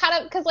think he's kind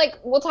of, because like,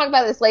 we'll talk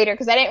about this later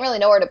because I didn't really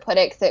know where to put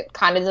it because it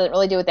kind of doesn't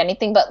really do with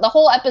anything. But the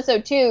whole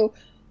episode 2,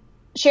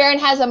 Sharon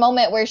has a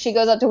moment where she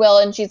goes up to Will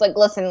and she's like,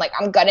 listen, like,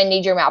 I'm going to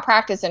need your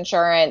malpractice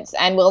insurance.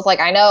 And Will's like,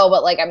 I know,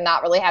 but like, I'm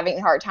not really having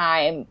a hard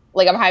time.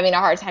 Like, I'm having a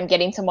hard time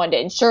getting someone to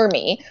insure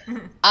me.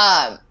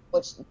 Mm-hmm.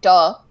 Which,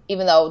 duh,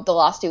 even though the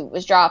lawsuit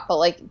was dropped, but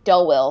like,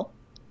 duh, Will.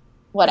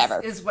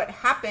 Whatever. This is what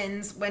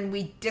happens when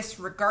we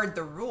disregard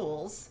the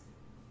rules.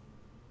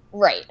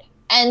 Right.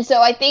 And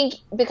so I think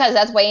because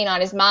that's weighing on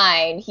his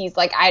mind, he's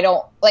like, I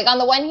don't, like, on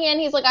the one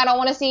hand, he's like, I don't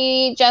want to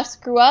see Jeff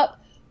screw up.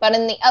 But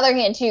on the other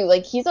hand, too,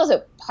 like, he's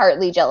also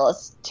partly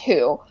jealous,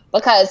 too.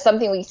 Because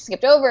something we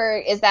skipped over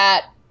is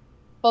that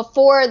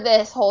before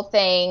this whole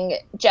thing,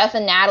 Jeff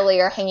and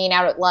Natalie are hanging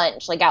out at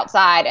lunch, like,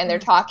 outside, and they're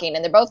talking,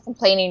 and they're both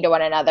complaining to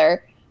one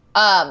another.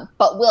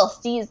 But Will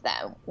sees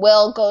them.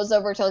 Will goes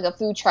over to, like, a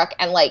food truck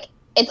and, like,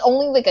 it's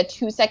only, like, a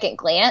 2-second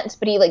glance,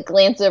 but he, like,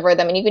 glances over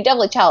them and you can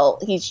definitely tell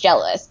he's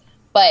jealous.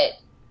 But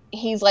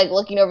he's, like,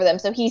 looking over them.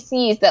 So he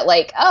sees that,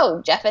 like,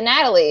 oh, Jeff and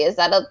Natalie, is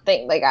that a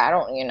thing? Like, I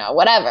don't,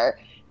 whatever.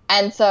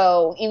 And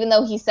so even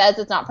though he says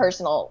it's not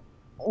personal,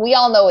 we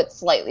all know it's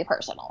slightly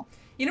personal.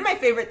 My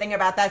favorite thing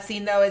about that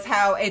scene, though, is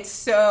how it's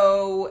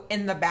so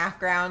in the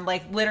background.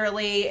 Like,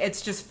 literally,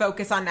 it's just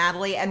focus on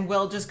Natalie, and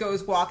Will just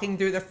goes walking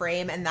through the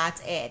frame, and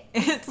that's it.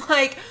 It's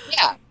like,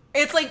 yeah.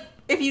 It's like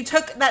if you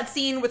took that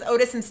scene with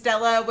Otis and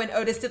Stella when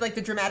Otis did, like,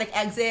 the dramatic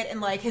exit, and,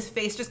 like, his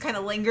face just kind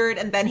of lingered,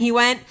 and then he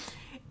went.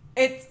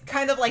 It's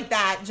kind of like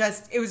that.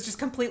 It was just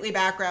completely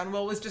background.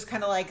 Will was just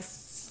kind of, like,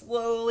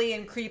 slowly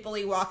and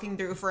creepily walking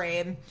through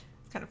frame.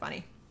 It's kind of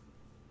funny.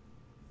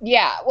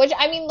 Yeah, which,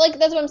 I mean, like,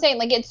 that's what I'm saying.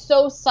 Like, it's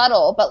so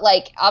subtle, but,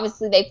 like,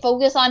 obviously they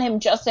focus on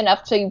him just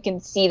enough so you can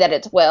see that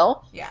it's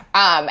Will. Yeah.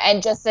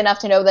 And just enough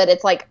to know that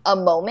it's, like, a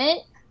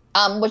moment,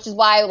 which is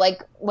why,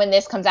 like, when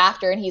this comes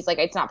after and he's like,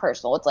 it's not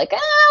personal, it's like,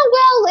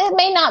 well, it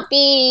may not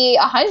be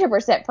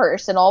 100%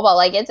 personal, but,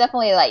 like, it's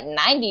definitely, like,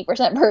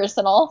 90%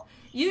 personal.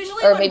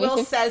 Usually when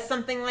Will says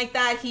something like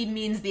that, he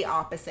means the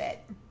opposite.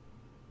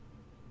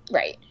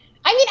 Right.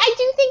 I mean, I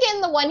do think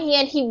in the one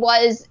hand he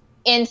was,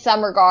 in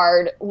some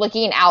regard,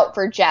 looking out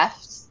for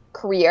Jeff's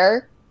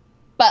career,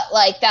 but,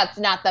 like, that's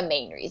not the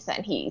main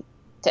reason he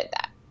did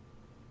that.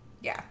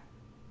 Yeah.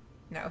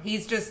 No,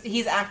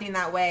 he's acting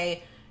that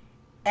way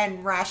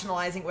and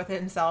rationalizing with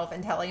himself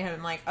and telling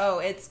him, like, oh,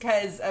 it's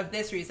because of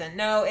this reason.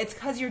 No, it's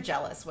because you're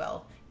jealous,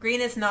 Will.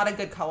 Green is not a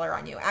good color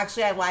on you.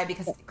 Actually, I lied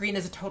because green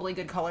is a totally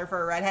good color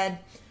for a redhead,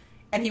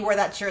 and he wore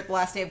that shirt the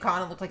last day of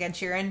con and looked like Ed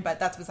Sheeran, but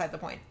that's beside the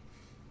point.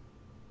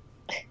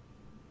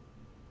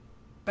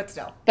 But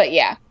still. But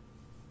yeah.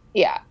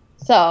 Yeah.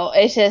 So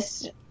it's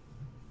just,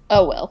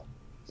 Will.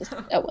 Just,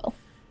 Will.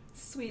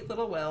 Sweet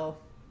little Will.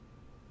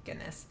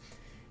 Goodness.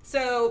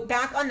 So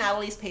back on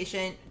Natalie's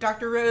patient,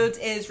 Dr. Rhodes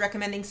is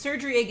recommending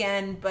surgery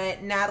again,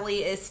 but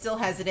Natalie is still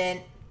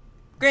hesitant.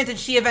 Granted,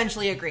 she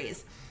eventually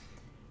agrees.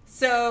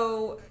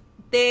 So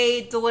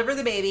they deliver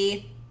the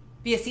baby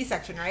via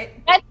C-section,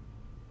 right? Them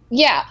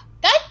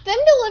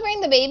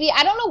delivering the baby,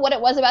 I don't know what it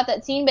was about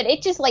that scene, but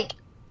it just, like,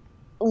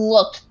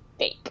 looked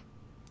fake.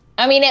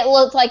 I mean, it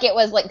looked like it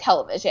was, like,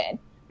 television.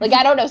 Like,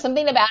 I don't know,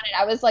 something about it.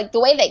 I was like, the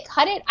way they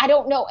cut it, I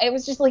don't know. It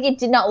was just, like, it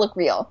did not look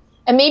real.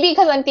 And maybe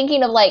because I'm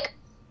thinking of, like,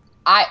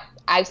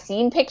 I've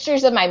seen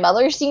pictures of my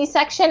mother's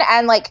C-section,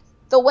 and, like,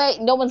 the way,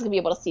 no one's going to be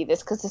able to see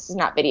this because this is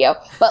not video,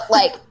 but,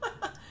 like,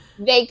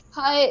 they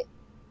cut,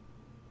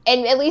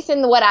 and at least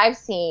in what I've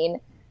seen,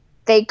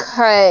 they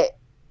cut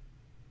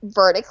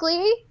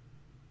vertically.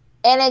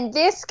 And in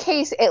this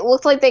case, it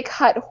looked like they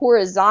cut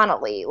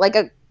horizontally, like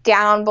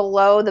down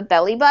below the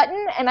belly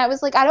button. And I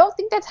was like, I don't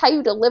think that's how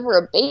you deliver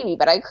a baby,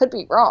 but I could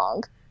be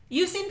wrong.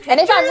 You've seen pictures? And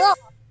if I'm wrong,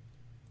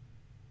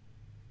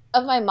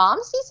 of my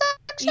mom's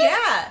C-section?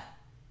 Yeah.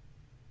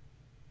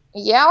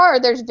 Yeah, or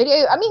there's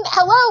video. I mean,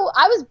 hello,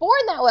 I was born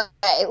that way.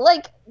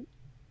 Like,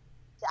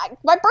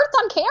 my birth's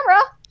on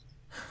camera.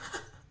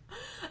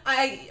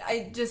 I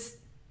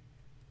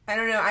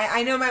don't know.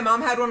 I know my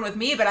mom had one with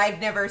me, but I've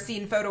never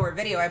seen photo or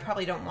video. I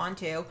probably don't want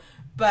to.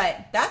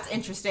 But that's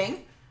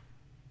interesting.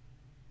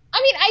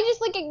 I mean, I just,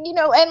 like,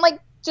 and,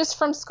 like, just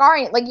from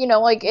scarring, like,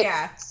 like,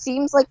 it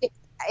seems like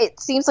it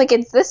seems like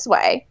it's this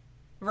way.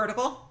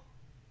 Vertical?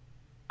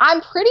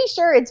 I'm pretty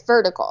sure it's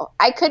vertical.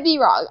 I could be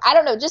wrong. I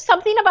don't know. Just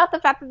something about the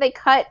fact that they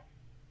cut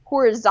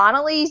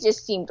horizontally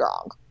just seemed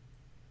wrong.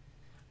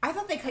 I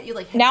thought they cut you,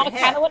 like, hip now to I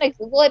hip. kind of want to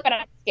Google it, but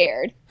I'm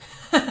scared.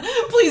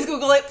 Please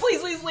Google it.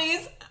 Please, please,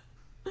 please.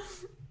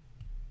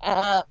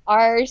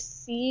 Are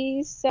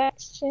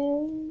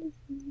C-sections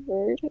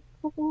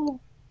vertical?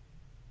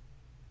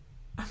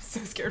 I'm so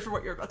scared for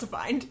what you're about to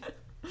find.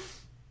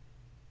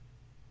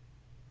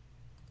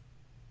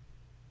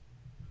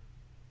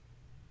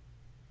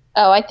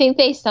 Oh, I think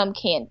some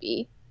can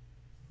be.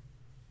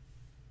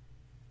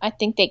 I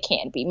think they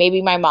can be.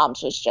 Maybe my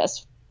mom's was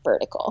just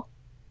vertical.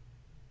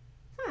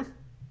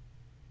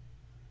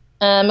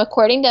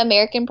 According to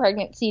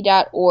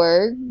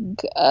AmericanPregnancy.org,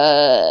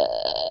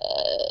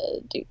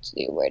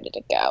 where did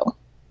it go?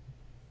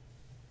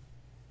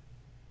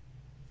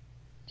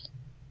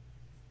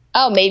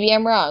 Oh, maybe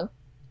I'm wrong.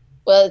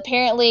 Well,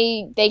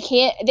 apparently they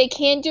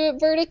can do it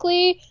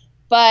vertically,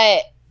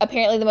 but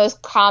apparently the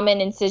most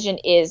common incision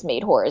is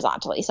made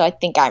horizontally. So I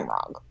think I'm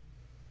wrong.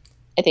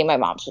 I think my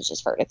mom's was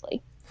just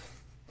vertically.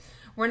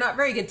 We're not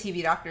very good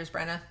TV doctors,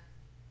 Brenna.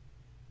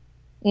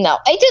 No,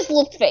 it just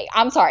looked fake.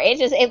 I'm sorry.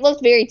 It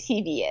looked very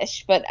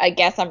TV-ish, but I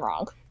guess I'm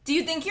wrong. Do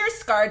you think you're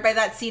scarred by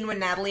that scene when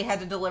Natalie had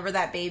to deliver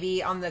that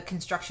baby on the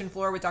construction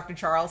floor with Dr.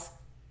 Charles?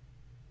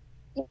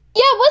 Yeah,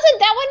 wasn't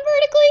that one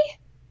vertically?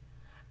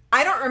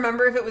 I don't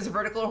remember if it was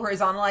vertical or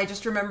horizontal. I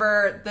just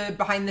remember the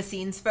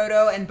behind-the-scenes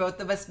photo and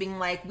both of us being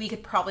like, we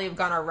could probably have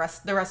gone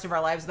the rest of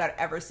our lives without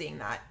ever seeing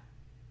that.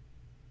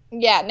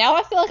 Yeah, now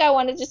I feel like I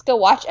want to just go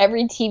watch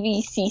every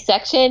TV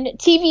C-section,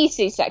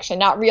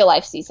 not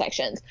real-life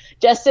C-sections,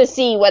 just to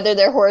see whether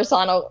they're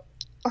horizontal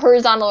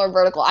horizontal or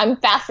vertical. I'm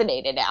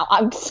fascinated now.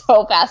 I'm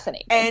so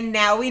fascinated. And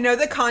now we know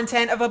the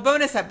content of a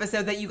bonus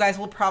episode that you guys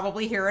will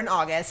probably hear in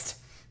August.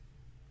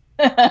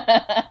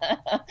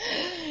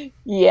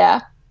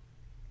 Yeah.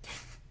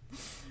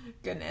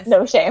 Goodness.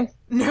 No shame.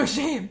 No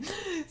shame.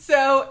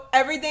 So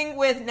everything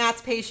with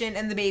Nat's patient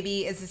and the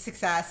baby is a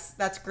success.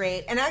 That's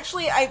great. And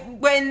actually,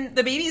 when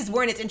the baby is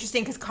born, it's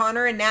interesting because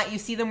Connor and Nat, you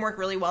see them work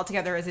really well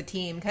together as a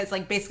team because,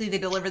 like, basically they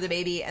deliver the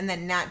baby and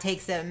then Nat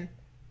takes him.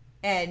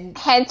 And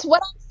hence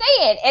what I'm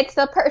saying. It's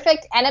the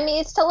perfect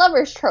enemies to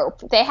lovers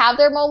trope. They have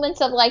their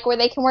moments of, like, where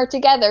they can work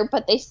together,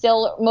 but they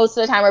still, most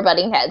of the time, are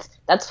butting heads.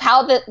 That's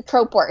how the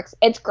trope works.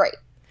 It's great.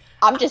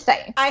 I'm just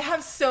saying. I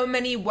have so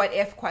many what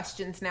if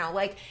questions now.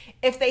 Like,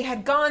 if they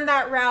had gone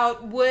that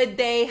route, would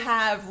they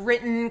have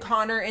written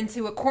Connor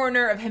into a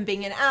corner of him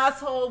being an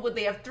asshole? Would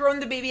they have thrown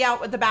the baby out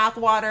with the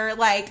bathwater?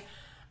 Like,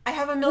 I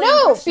have a million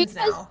questions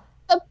now. No, because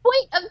the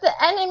point of the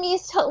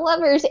enemies to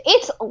lovers,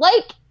 it's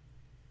like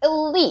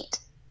Elite,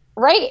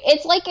 right?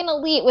 It's like an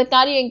Elite with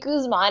Nadia and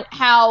Guzman,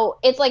 how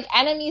it's like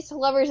enemies to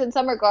lovers in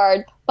some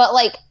regard, but,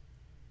 like,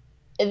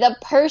 the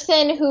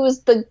person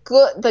who's the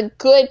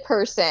good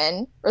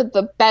person or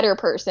the better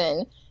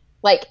person,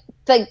 like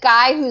the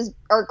guy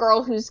or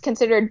girl who's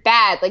considered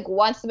bad, like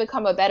wants to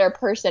become a better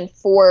person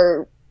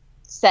for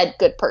said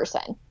good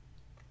person.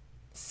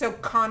 So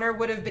Connor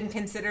would have been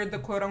considered the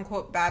quote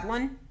unquote bad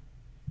one?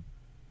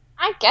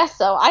 I guess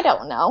so. I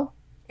don't know.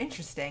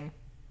 Interesting.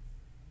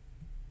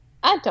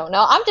 I don't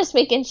know. I'm just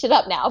making shit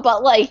up now,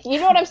 but, like, you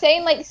know what I'm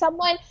saying? Like,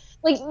 someone,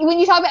 like, when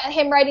you talk about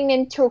him writing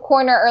into a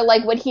corner or,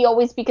 like, would he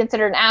always be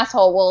considered an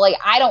asshole? Well, like,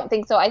 I don't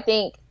think so. I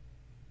think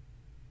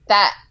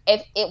that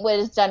if it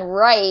was done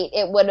right,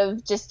 it would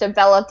have just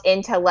developed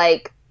into,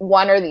 like,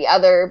 one or the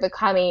other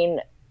becoming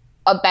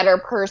a better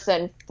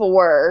person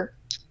for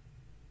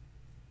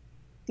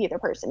the other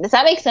person. Does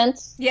that make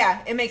sense?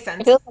 Yeah, it makes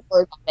sense. I feel like the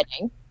word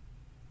vomiting.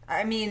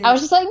 I mean, I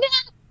was just like,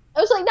 nah. I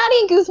was like, Nadia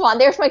and Guzman,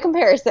 there's my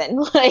comparison.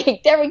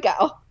 Like, there we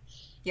go.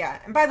 Yeah,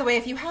 and by the way,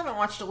 if you haven't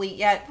watched Elite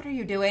yet, what are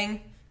you doing?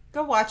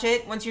 Go watch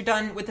it once you're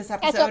done with this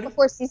episode. Catch up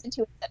before season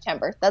 2 in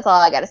September. That's all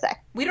I gotta say.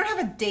 We don't have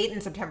a date in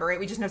September, right?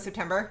 We just know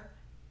September?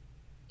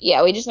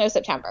 Yeah, we just know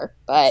September,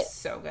 but...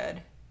 So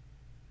good.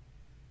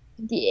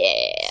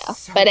 Yeah.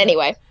 So but good.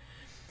 Anyway.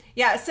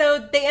 Yeah,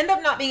 so they end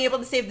up not being able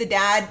to save the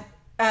dad,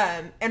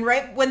 and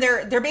right when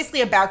they're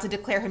basically about to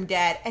declare him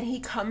dead, and he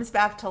comes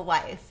back to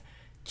life.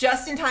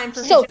 Just in time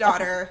for his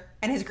daughter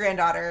and his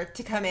granddaughter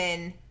to come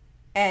in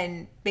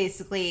and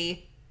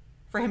basically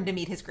for him to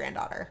meet his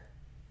granddaughter.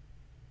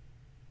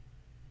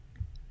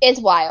 It's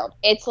wild.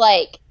 It's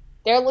like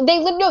they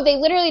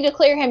literally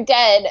declare him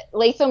dead.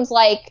 Latham's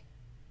like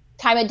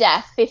time of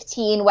death,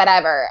 15,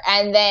 whatever.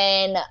 And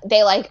then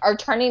they, like, are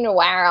turning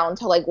around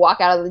to, like, walk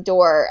out of the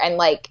door, and,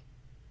 like,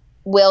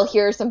 Will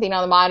hears something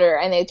on the monitor,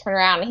 and they turn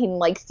around and he can,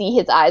 like, see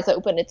his eyes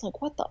open. It's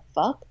like, what the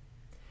fuck?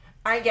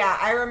 I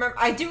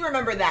do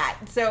remember that.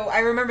 So I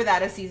remember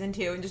that as season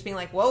 2 and just being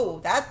like, whoa,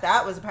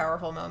 that was a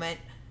powerful moment.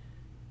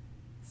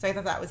 So I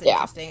thought that was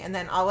interesting. Yeah. And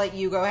then I'll let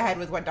you go ahead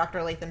with what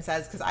Dr. Latham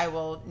says because I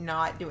will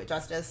not do it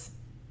justice.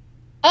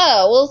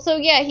 Oh, well, so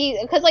yeah,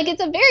 because, like,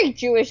 it's a very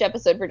Jewish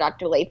episode for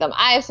Dr. Latham.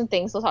 I have some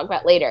things we'll talk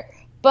about later.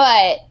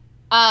 But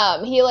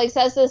he, like,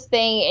 says this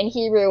thing in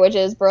Hebrew, which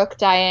is Baruch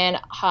Dayan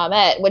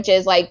Hamet, which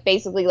is, like,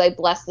 basically, like,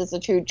 blessed is the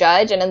true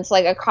judge. And it's,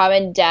 like, a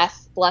common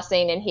death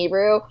blessing in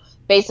Hebrew.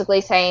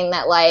 Basically saying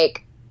that,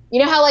 like, you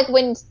know how, like,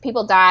 when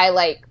people die,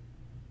 like,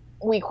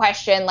 we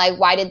question, like,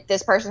 why did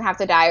this person have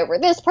to die over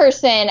this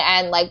person,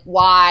 and, like,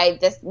 why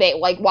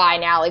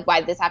now, like, why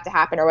did this have to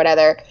happen, or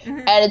whatever. Mm-hmm.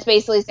 And it's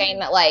basically saying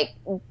that, like,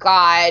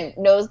 God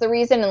knows the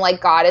reason, and, like,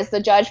 God is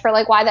the judge for,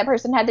 like, why that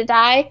person had to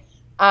die.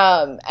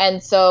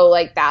 And so,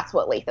 like, that's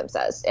what Latham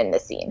says in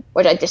this scene,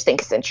 which I just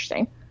think is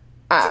interesting.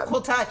 It's a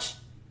cool touch.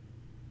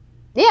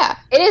 Yeah,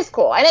 it is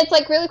cool. And it's,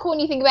 like, really cool when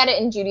you think about it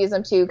in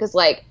Judaism, too, because,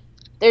 like,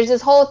 there's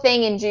this whole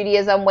thing in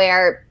Judaism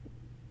where,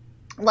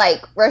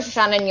 like, Rosh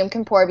Hashanah and Yom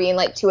Kippur being,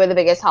 like, 2 of the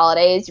biggest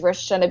holidays,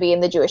 Rosh Hashanah being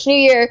the Jewish New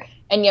Year,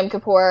 and Yom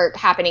Kippur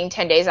happening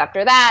 10 days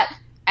after that.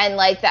 And,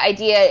 like, the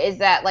idea is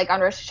that, like,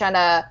 on Rosh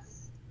Hashanah,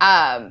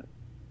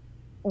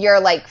 your,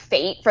 like,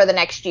 fate for the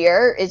next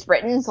year is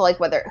written. So, like,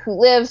 who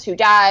lives, who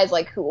dies,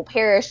 like, who will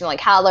perish, and,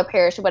 like, how they'll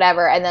perish, or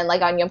whatever. And then,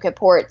 like, on Yom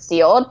Kippur, it's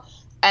sealed.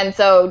 And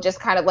so just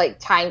kind of, like,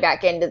 tying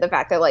back into the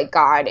fact that, like,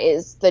 God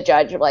is the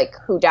judge of, like,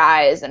 who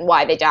dies and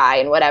why they die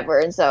and whatever.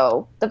 And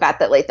so the fact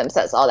that Latham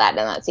says all that in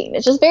that scene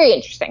is just very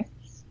interesting.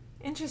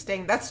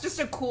 Interesting. That's just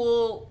a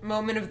cool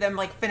moment of them,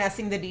 like,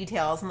 finessing the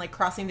details and, like,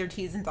 crossing their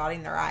T's and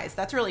dotting their I's.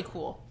 That's really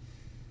cool.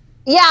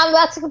 Yeah, I'm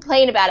about to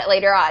complain about it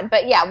later on.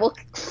 But, yeah,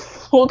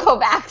 we'll go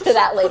back to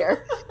that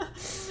later.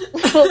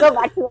 We'll go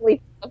back to the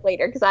Latham stuff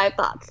later because I have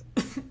thoughts.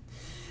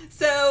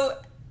 So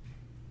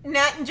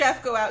Nat and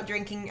Jeff go out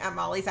drinking at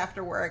Molly's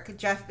after work.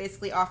 Jeff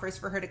basically offers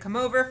for her to come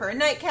over for a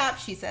nightcap.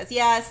 She says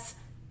yes.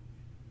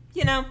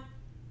 You know.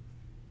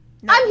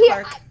 I'm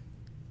here.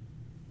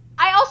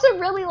 I also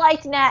really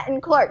liked Nat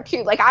and Clark,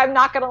 too. Like, I'm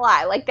not going to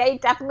lie. Like, they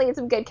definitely had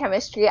some good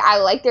chemistry. I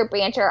like their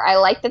banter. I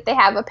like that they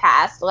have a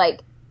past.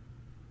 Like,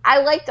 I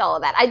liked all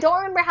of that. I don't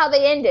remember how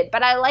they ended,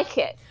 but I like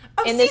it.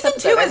 Oh, in this season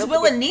episode, 2 is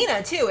Will and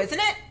Nina, too, isn't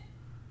it?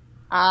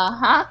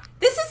 Uh-huh.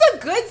 This is a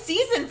good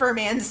season for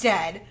Man's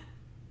Dead.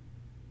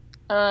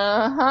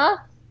 Uh-huh.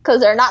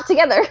 Because they're not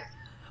together.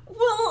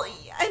 Well,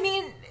 I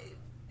mean,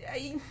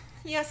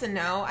 yes and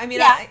no. I mean,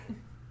 Yeah.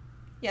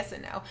 yes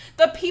and no.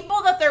 The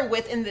people that they're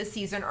with in this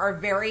season are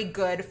very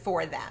good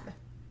for them.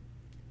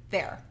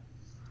 There.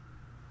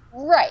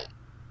 Right.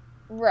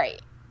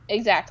 Right.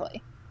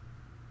 Exactly.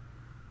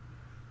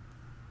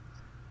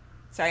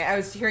 Sorry, I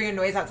was hearing a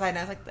noise outside and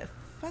I was like, the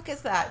fuck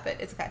is that? But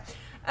it's okay.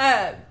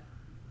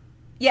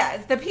 Yeah,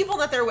 the people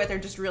that they're with are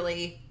just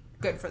really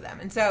good for them.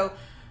 And so,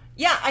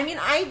 yeah, I mean,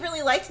 I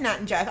really liked Nat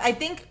and Jeff. I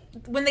think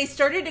when they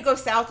started to go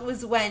south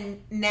was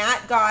when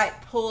Nat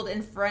got pulled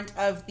in front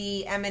of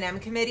the M&M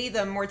committee,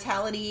 the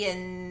mortality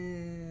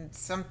and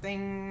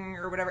something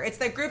or whatever. It's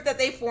the group that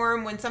they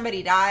form when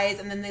somebody dies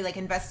and then they like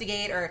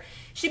investigate, or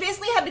she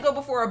basically had to go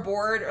before a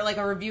board or like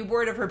a review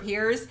board of her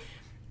peers.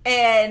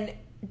 And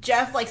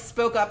Jeff like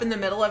spoke up in the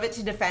middle of it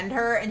to defend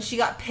her, and she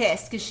got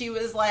pissed because she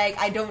was like,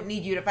 I don't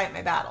need you to fight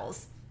my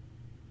battles.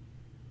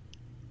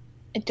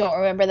 I don't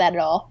remember that at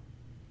all.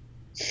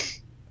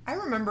 I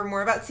remember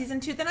more about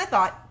season 2 than I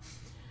thought.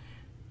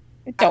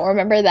 I don't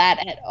remember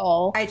that at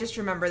all. I just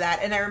remember that,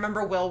 and I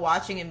remember Will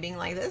watching and being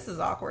like, this is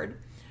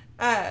awkward.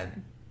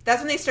 That's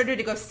when they started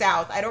to go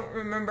south. I don't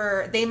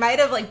remember. They might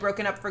have like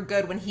broken up for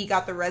good when he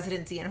got the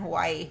residency in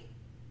Hawaii.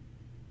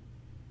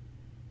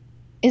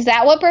 Is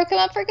that what broke him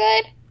up for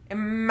good? It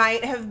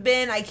might have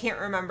been. I can't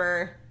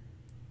remember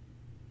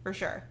for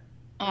sure.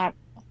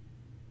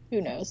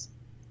 Who knows?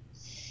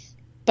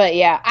 But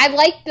yeah, I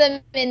liked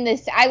them in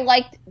this. I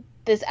liked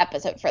this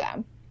episode for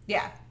them.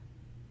 Yeah.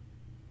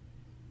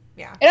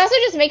 Yeah. It also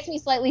just makes me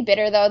slightly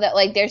bitter, though, that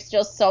like there's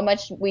still so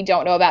much we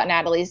don't know about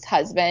Natalie's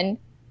husband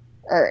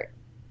or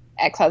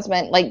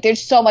ex-husband. Like,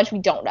 there's so much we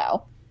don't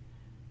know.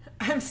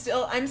 I'm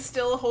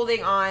still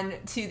holding on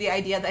to the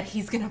idea that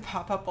he's gonna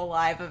pop up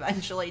alive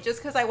eventually,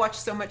 just because I watch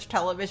so much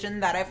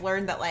television that I've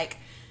learned that like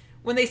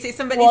when they say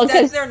somebody's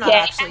dead, they're not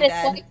actually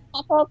dead.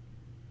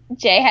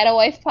 Jay had a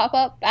wife pop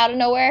up out of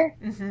nowhere.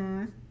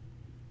 Mm-hmm.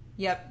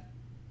 Yep.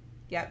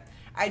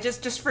 I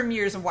just from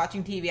years of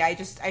watching TV,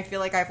 I feel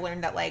like I've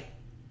learned that like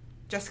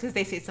just because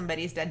they say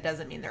somebody's dead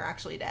doesn't mean they're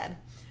actually dead.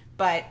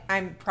 But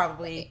I'm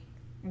probably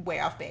way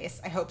off base.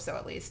 I hope so,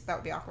 at least. That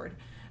would be awkward.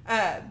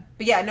 But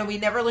yeah, no, we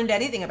never learned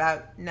anything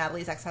about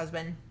Natalie's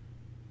ex-husband.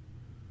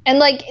 And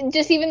like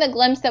just even the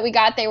glimpse that we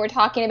got, they were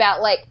talking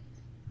about like,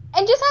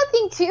 and just I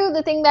think too,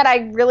 the thing that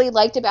I really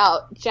liked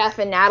about Jeff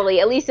and Natalie,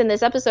 at least in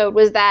this episode,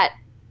 was that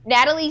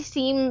Natalie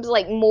seems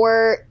like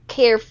more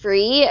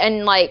carefree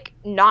and like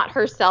not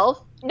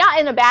herself, not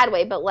in a bad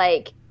way, but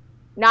like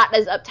not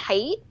as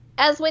uptight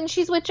as when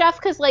she's with Jeff.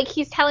 Because like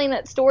he's telling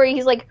that story,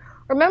 he's like,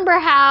 remember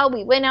how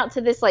we went out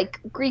to this like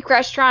Greek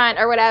restaurant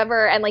or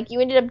whatever, and like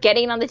you ended up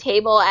getting on the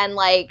table and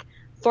like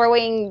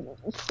throwing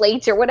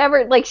plates or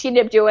whatever like she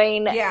ended up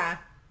doing. Yeah.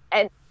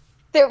 And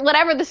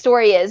whatever the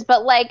story is,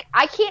 but like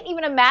I can't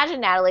even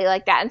imagine Natalie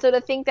like that. And so to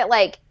think that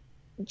like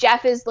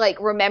Jeff is like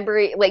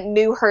remembering, like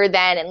knew her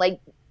then and like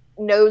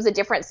knows a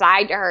different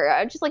side to her,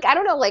 I'm just like, I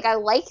don't know, like I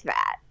like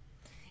that.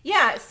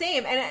 Yeah,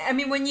 same. And I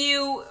mean, when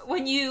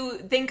you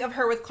think of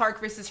her with Clark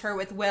versus her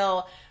with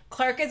Will,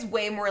 Clark is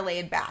way more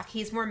laid back.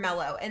 He's more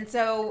mellow. And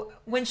so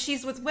when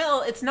she's with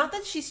Will, it's not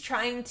that she's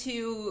trying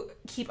to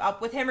keep up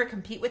with him or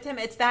compete with him.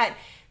 It's that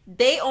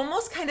they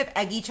almost kind of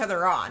egg each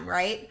other on,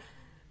 right?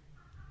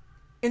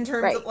 In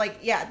terms of like,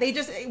 yeah,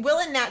 Will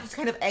and Nat just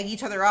kind of egg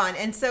each other on.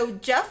 And so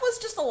Jeff was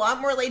just a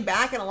lot more laid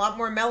back and a lot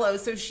more mellow.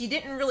 So she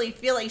didn't really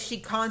feel like she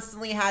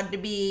constantly had to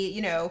be,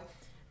 you know,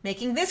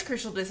 making this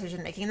crucial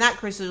decision, making that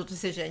crucial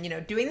decision, you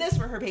know, doing this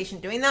for her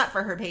patient, doing that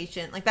for her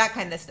patient, like that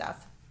kind of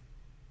stuff.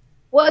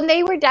 Well, and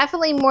they were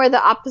definitely more the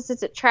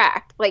opposites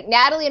attract. Like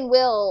Natalie and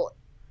Will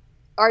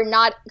are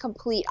not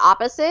complete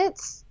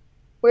opposites,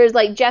 whereas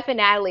like Jeff and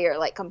Natalie are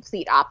like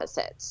complete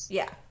opposites.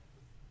 Yeah.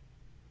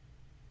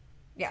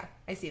 Yeah,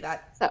 I see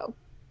that. So.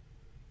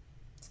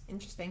 It's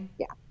interesting.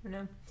 Yeah. I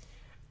know.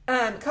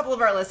 A couple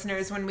of our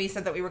listeners, when we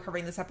said that we were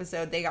covering this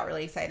episode, they got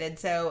really excited.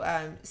 So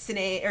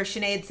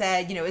Sinead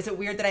said, you know, is it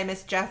weird that I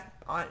missed Jeff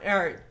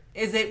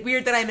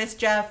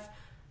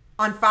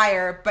on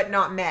Fire, but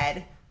not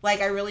Med? Like,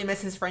 I really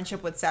miss his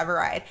friendship with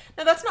Severide.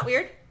 No, that's not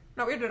weird.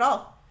 Not weird at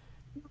all.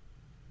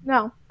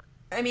 No.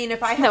 I mean,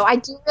 if I have... No, I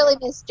do really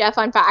miss Jeff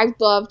on Fire. I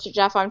loved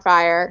Jeff on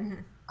Fire.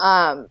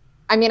 Mm-hmm.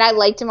 I mean, I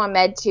liked him on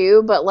Med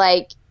too, but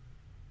like,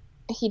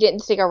 he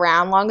didn't stick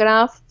around long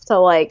enough,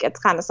 so like, it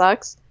kind of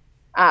sucks.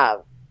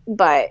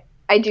 But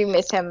I do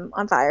miss him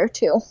on Fire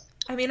too.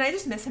 I mean, I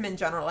just miss him in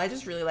general. I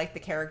just really like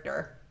the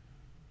character.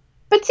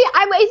 But see,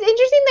 it's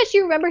interesting that she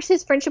remembers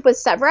his friendship with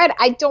Severide.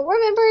 I don't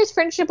remember his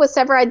friendship with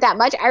Severide that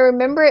much. I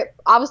remember it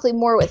obviously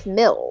more with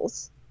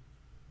Mills.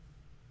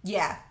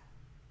 Yeah.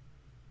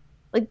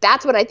 Like,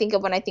 that's what I think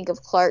of when I think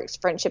of Clark's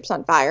friendships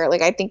on Fire.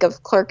 Like, I think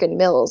of Clark and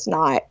Mills,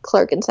 not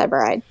Clark and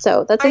Severide.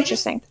 So that's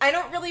interesting. I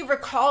don't really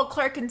recall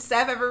Clark and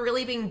Sev ever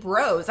really being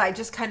bros. I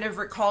just kind of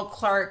recall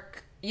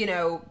Clark, you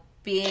know,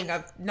 being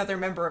another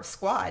member of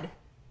Squad.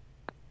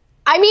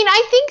 I mean,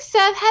 I think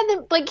Seth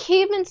had,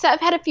 him and Seth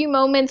had a few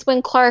moments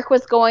when Clark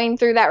was going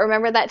through that.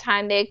 Remember that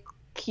time they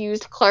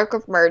accused Clark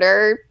of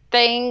murder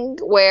thing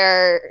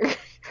where...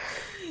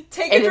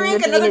 Take a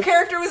drink, another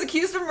character was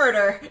accused of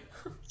murder.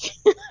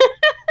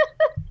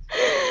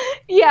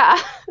 Yeah,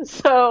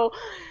 so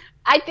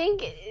I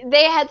think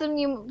they had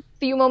some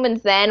few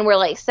moments then where,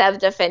 like, Sev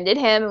defended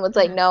him and was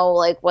like, no,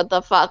 like, what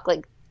the fuck,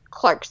 like,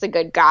 Clark's a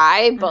good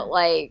guy, but,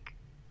 like,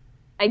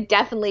 I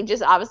definitely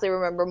just obviously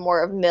remember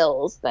more of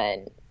Mills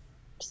than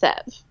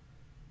Sev.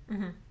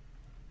 Mm-hmm.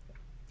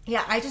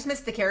 Yeah, I just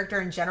missed the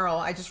character in general.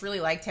 I just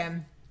really liked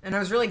him. And I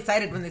was really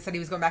excited when they said he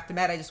was going back to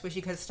med. I just wish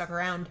he could have stuck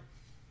around.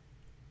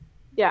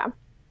 Yeah.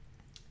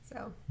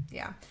 So,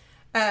 yeah.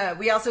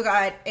 We also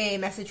got a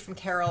message from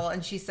Carol,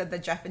 and she said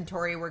that Jeff and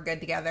Tori were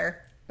good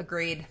together.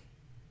 Agreed.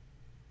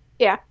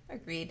 Yeah.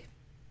 Agreed.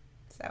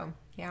 So,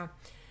 yeah.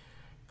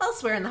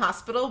 Elsewhere in the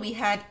hospital, we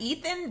had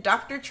Ethan,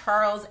 Dr.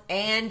 Charles,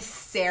 and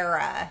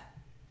Sarah.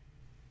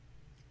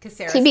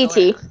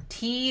 TBT.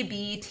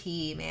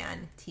 TBT,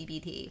 man.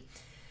 TBT.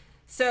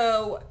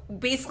 So,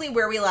 basically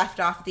where we left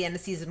off at the end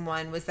of season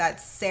 1 was that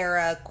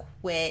Sarah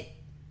quit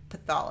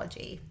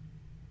pathology.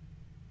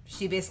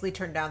 She basically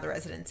turned down the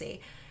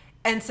residency.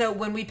 And so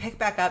when we pick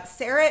back up,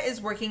 Sarah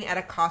is working at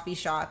a coffee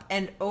shop.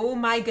 And oh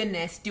my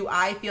goodness, do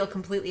I feel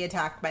completely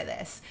attacked by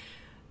this.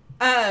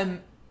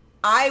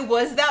 I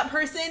was that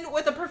person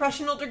with a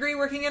professional degree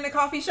working in a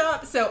coffee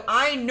shop. So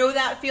I know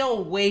that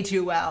feel way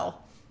too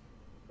well.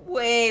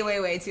 Way, way,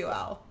 way too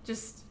well.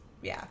 Just,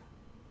 yeah.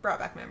 Brought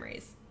back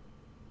memories.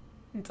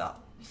 That's all.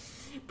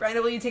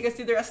 Brenda, will you take us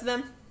through the rest of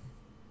them?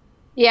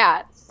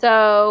 Yeah,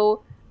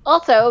 so...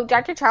 Also,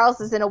 Dr.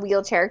 Charles is in a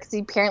wheelchair because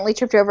he apparently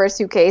tripped over a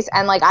suitcase,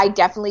 and, like, I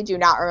definitely do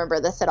not remember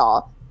this at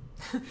all.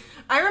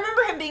 I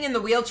remember him being in the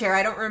wheelchair.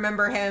 I don't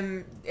remember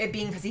it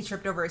being because he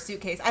tripped over a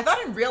suitcase. I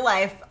thought in real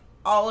life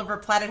Oliver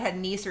Platt had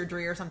knee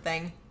surgery or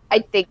something. I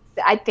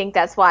think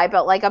that's why,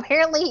 but, like,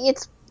 apparently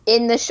it's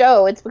in the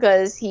show. It's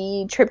because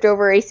he tripped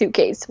over a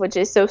suitcase, which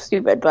is so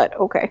stupid, but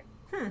okay.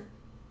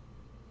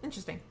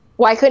 Interesting.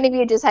 Why couldn't he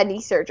have just had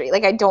knee surgery?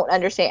 Like, I don't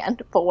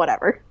understand, but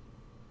whatever.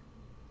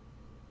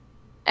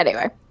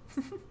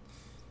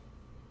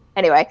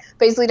 Anyway,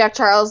 basically Dr.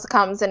 Charles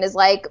comes and is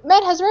like,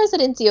 Med has a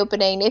residency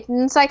opening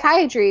in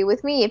psychiatry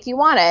with me if you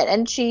want it.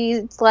 And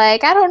she's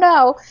like, I don't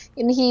know.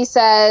 And he's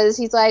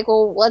like,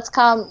 well, let's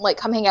come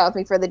hang out with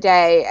me for the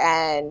day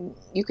and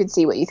you can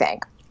see what you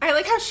think. I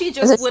like how she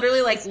just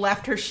literally, like,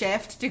 left her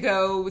shift to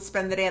go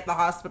spend the day at the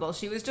hospital.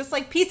 She was just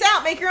like, peace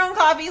out, make your own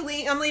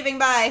coffee, I'm leaving,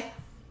 bye.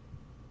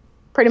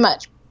 Pretty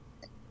much.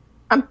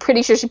 I'm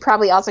pretty sure she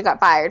probably also got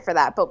fired for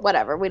that, but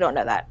whatever, we don't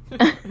know that.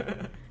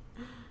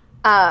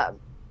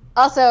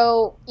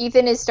 Also,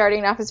 Ethan is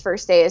starting off his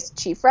first day as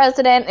chief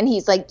resident, and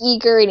he's, like,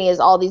 eager, and he has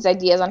all these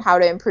ideas on how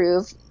to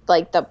improve,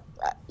 like, the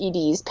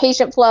ED's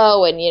patient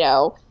flow, and, you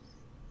know,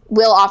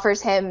 Will offers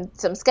him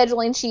some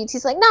scheduling sheets.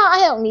 He's like, no,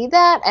 I don't need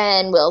that,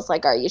 and Will's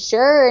like, are you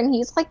sure? And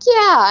he's like,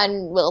 yeah,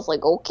 and Will's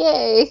like,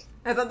 okay.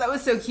 I thought that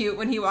was so cute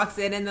when he walks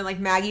in, and then, like,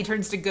 Maggie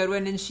turns to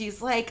Goodwin, and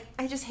she's like,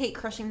 I just hate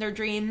crushing their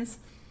dreams.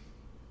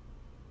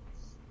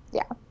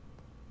 Yeah.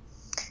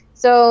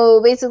 So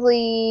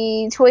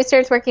basically, Troy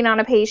starts working on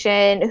a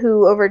patient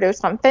who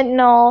overdosed on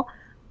fentanyl.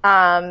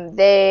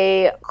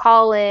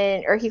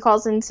 He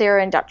calls in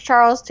Sarah and Dr.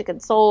 Charles to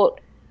consult.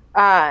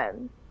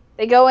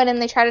 They go in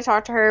and they try to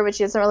talk to her, but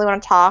she doesn't really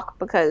want to talk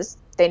because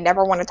they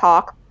never want to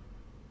talk.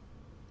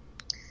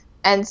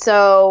 And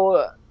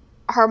so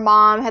her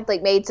mom had,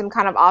 like, made some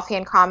kind of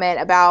offhand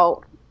comment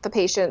about the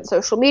patient's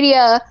social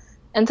media.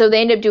 And so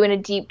they end up doing a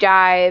deep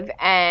dive,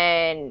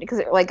 and because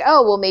they're like,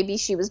 oh, well, maybe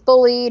she was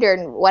bullied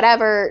or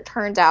whatever.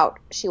 Turns out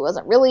she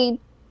wasn't really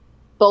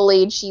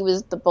bullied. She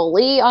was the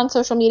bully on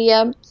social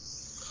media.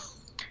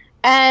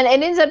 And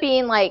it ends up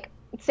being like,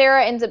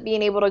 Sarah ends up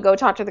being able to go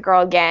talk to the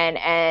girl again,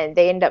 and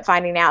they end up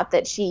finding out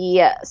that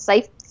she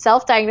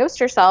self-diagnosed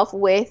herself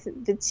with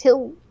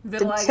vitiligo.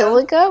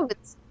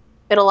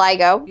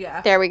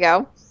 Yeah. There we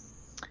go.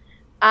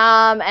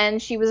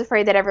 And she was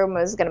afraid that everyone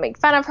was going to make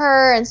fun of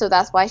her, and so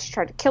that's why she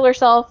tried to kill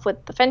herself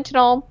with the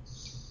fentanyl.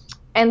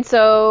 And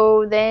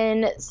so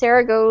then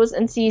Sarah goes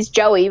and sees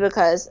Joey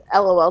because,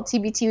 LOL,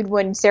 TBT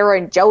when Sarah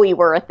and Joey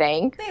were a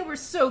thing. They were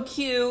so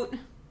cute.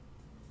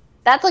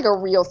 That's like a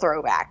real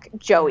throwback,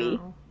 Joey.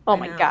 Oh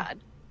my god.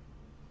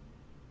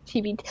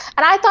 TBT.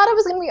 And I thought it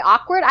was going to be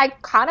awkward. I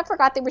kind of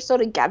forgot they were still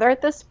together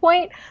at this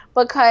point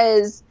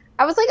because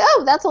I was like,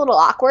 oh, that's a little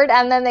awkward.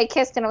 And then they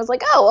kissed, and I was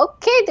like, oh,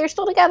 okay, they're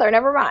still together.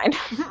 Never mind.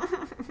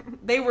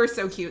 They were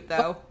so cute,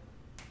 though.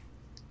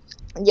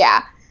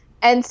 Yeah.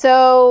 And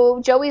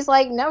so Joey's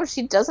like, no,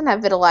 she doesn't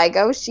have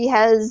vitiligo. She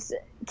has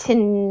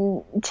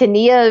tinea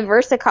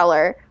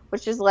versicolor,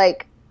 which is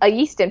like a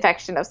yeast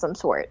infection of some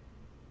sort.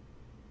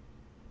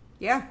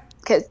 Yeah.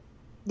 Because,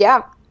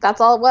 yeah,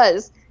 that's all it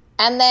was.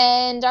 And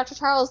then Dr.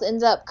 Charles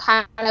ends up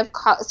kind of,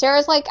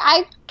 Sarah's like,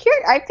 I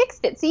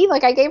fixed it. See,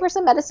 like, I gave her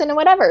some medicine and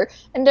whatever.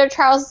 And Dr.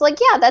 Charles is like,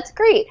 yeah, that's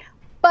great.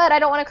 But I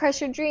don't want to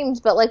crush your dreams.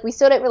 But, like, we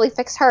still didn't really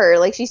fix her.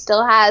 Like, she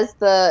still has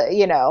the,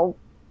 you know,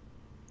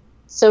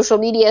 social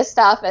media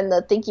stuff and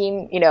the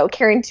thinking,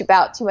 caring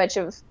about too much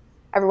of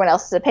everyone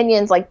else's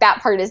opinions, like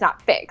that part is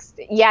not fixed.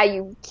 Yeah,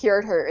 you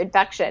cured her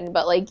infection,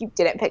 but like you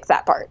didn't fix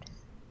that part.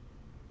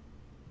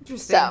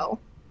 Interesting. So,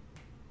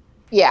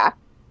 yeah.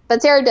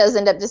 But Sarah does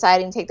end up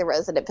deciding to take the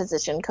resident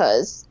position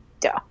because,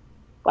 duh,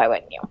 why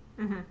wouldn't you?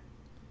 Mm-hmm.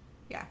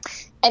 Yeah.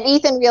 And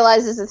Ethan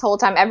realizes this whole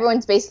time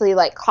everyone's basically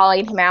like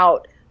calling him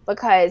out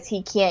because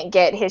he can't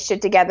get his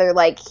shit together.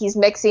 Like he's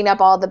mixing up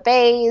all the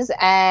bays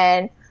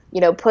and,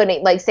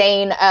 putting like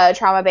saying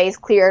trauma bay is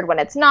cleared when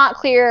it's not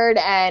cleared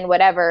and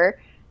whatever.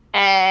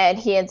 And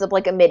he ends up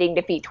like admitting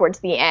defeat towards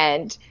the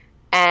end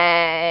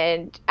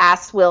and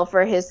asks Will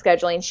for his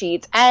scheduling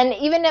sheets. And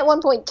even at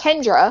one point,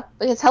 Kendra,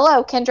 because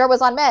hello, Kendra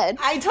was on med.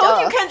 I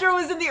told you Kendra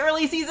was in the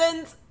early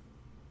seasons.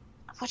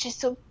 Which is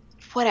so,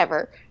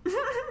 whatever.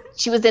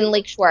 She was in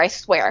Lakeshore, I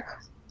swear.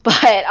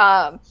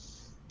 But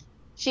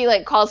she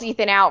like calls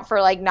Ethan out for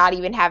like not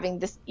even having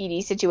this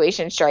ED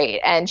situation straight.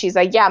 And she's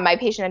like, yeah, my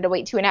patient had to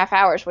wait 2.5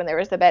 hours when there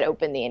was the bed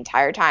open the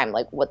entire time.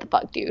 Like, what the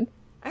fuck, dude?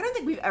 I don't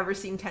think we've ever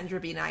seen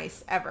Kendra be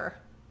nice, ever.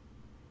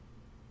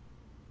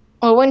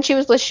 Well, when she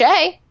was with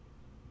Shay.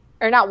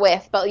 Or not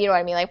with, but you know what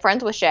I mean, like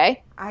friends with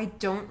Shay. I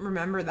don't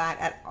remember that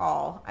at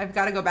all. I've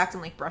got to go back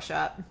and like brush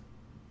up.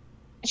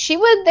 They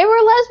were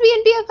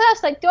lesbian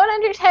BFFs. Like, don't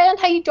understand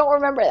how you don't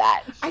remember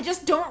that. I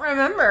just don't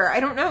remember. I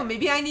don't know.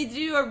 Maybe I need to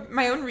do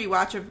my own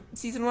rewatch of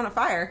season 1 of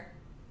Fire.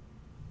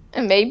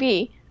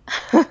 Maybe.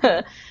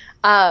 But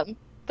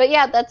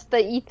yeah, that's the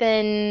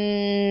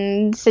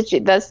Ethan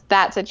that's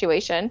that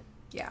situation.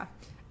 Yeah.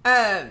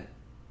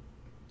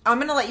 I'm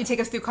going to let you take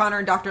us through Connor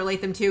and Dr.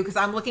 Latham too, because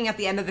I'm looking at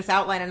the end of this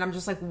outline and I'm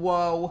just like,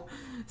 whoa.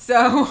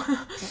 So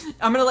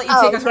I'm going to let you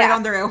take us right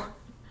on through.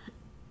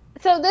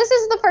 So this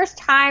is the first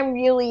time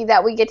really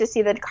that we get to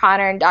see the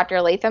Connor and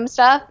Dr. Latham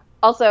stuff.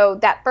 Also,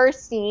 that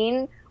first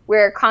scene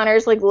where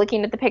Connor's like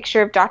looking at the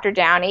picture of Dr.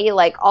 Downey,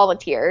 like all the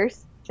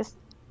tears. Just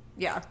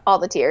all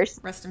the tears.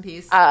 Rest in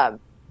peace. And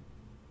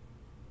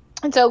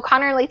so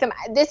Connor and Latham,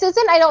 this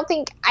isn't, I don't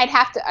think I'd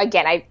have to,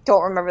 again, I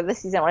don't remember the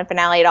season 1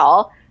 finale at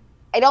all.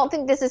 I don't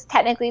think this is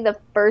technically the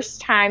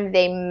first time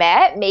they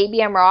met.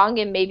 Maybe I'm wrong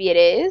and maybe it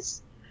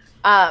is.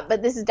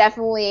 But this is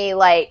definitely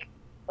like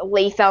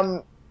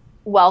Latham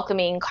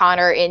welcoming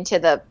Connor into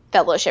the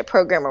fellowship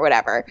program or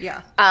whatever.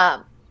 Yeah.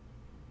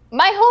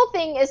 My whole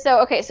thing is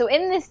so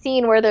in this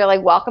scene where they're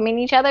like welcoming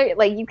each other,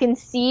 like you can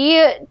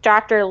see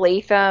Dr.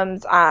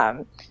 Latham's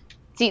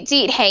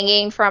seat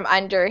hanging from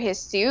under his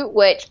suit,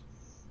 which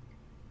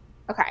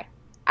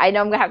I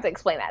know I'm gonna have to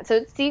explain that.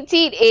 So seat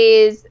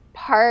is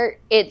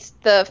it's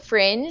the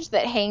fringe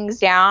that hangs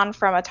down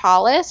from a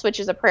tallis, which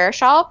is a prayer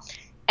shawl,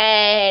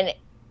 and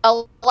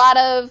a lot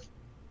of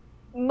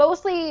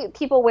mostly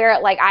people wear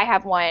it, like I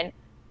have one.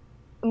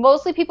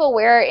 Mostly people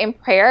wear it in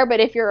prayer, but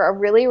if you're a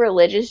really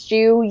religious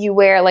Jew, you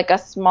wear like a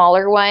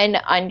smaller one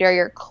under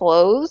your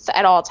clothes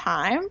at all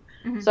time.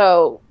 Mm-hmm.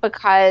 So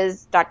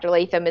because Dr.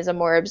 Latham is a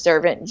more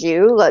observant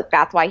Jew, like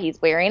that's why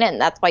he's wearing it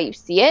and that's why you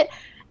see it.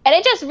 And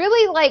it just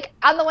really, like,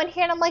 on the one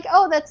hand, I'm like,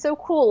 oh, that's so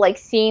cool, like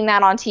seeing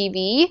that on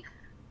TV.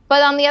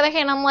 But on the other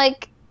hand, I'm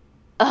like,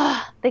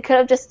 ugh, they could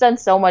have just done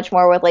so much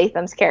more with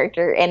Latham's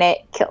character, and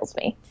it kills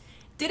me.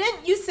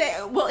 Didn't you say,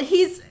 well,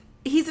 he's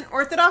an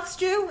Orthodox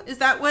Jew? Is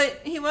that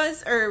what he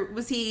was? Or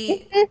was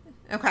he?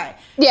 Okay.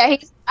 Yeah,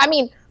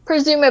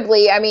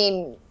 presumably,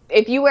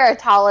 if you wear a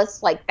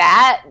tallis like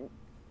that,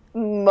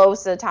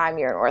 most of the time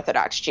you're an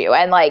Orthodox Jew.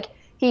 And, like,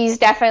 he's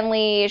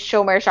definitely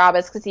Shomer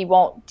Shabbos because he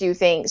won't do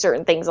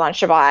certain things on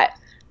Shabbat.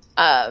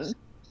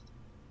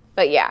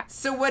 But, yeah.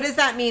 So what does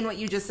that mean, what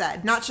you just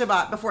said? Not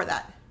Shabbat, before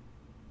that.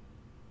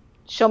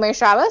 Shomer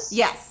Shabbos?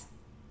 Yes.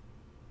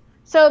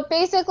 So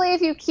basically,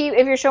 if you're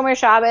Shomer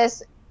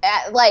Shabbos,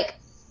 like,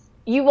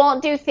 you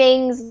won't do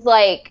things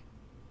like,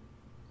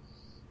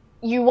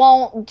 you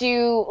won't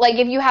do, like,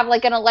 if you have,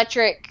 like, an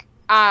electric,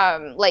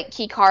 like,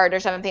 key card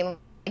or something,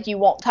 like, you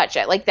won't touch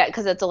it like that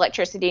because it's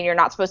electricity and you're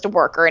not supposed to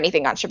work or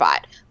anything on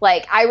Shabbat.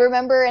 Like, I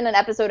remember in an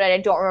episode, and I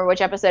don't remember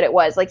which episode it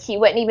was, like, he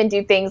wouldn't even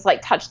do things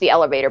like touch the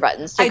elevator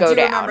buttons to go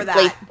down. I do remember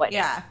that.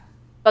 Yeah.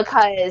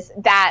 Because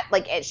that,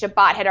 like,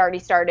 Shabbat had already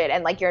started,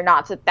 and, like,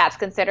 that's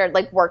considered,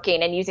 like,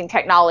 working and using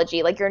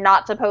technology. Like, you're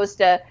not supposed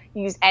to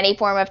use any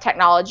form of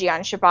technology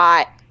on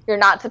Shabbat. You're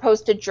not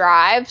supposed to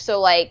drive. So,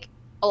 like,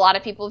 a lot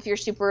of people, if you're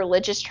super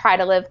religious, try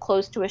to live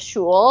close to a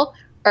shul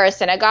or a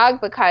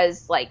synagogue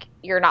because, like,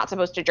 you're not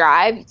supposed to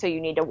drive, so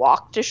you need to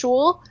walk to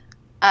shul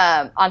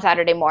on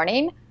Saturday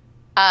morning.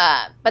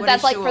 But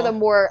that's, like, for the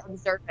more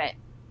observant.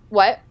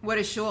 What? What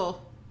is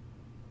shul?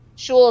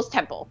 Shul is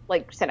temple,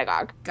 like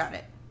synagogue. Got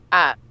it.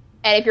 And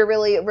if you're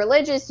really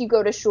religious, you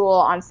go to shul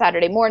on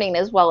Saturday morning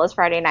as well as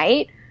Friday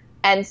night.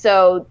 And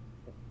so,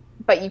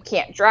 but you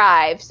can't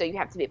drive, so you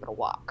have to be able to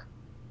walk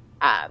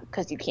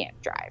because you can't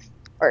drive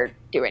or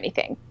do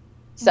anything.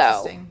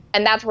 So,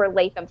 and that's where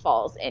Latham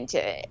falls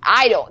into.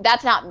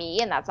 That's not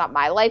me and that's not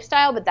my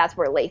lifestyle, but that's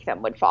where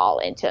Latham would fall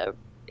into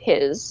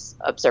his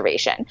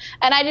observation.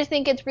 And I just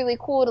think it's really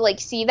cool to,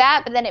 like, see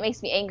that, but then it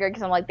makes me angry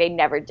because I'm like, they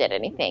never did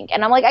anything.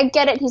 And I'm like, I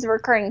get it, he's a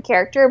recurring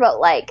character, but,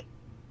 like,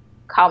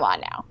 come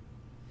on now.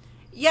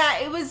 Yeah,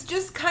 it was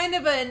just kind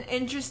of an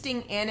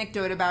interesting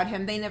anecdote about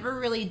him. They never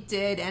really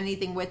did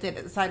anything with it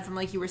aside from,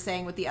 like you were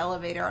saying, with the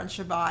elevator on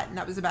Shabbat, and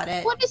that was about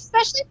it. Well,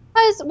 especially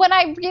because when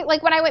I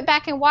went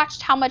back and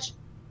watched how much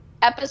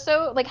of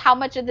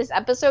this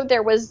episode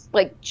there was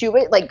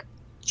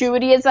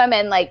Judaism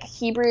and like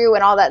Hebrew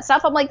and all that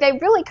stuff, I'm like, they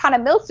really kind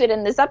of milked it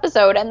in this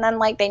episode, and then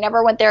like they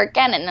never went there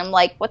again, and I'm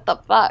like, what the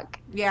fuck?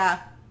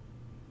 Yeah.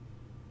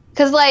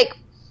 Because like,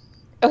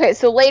 okay,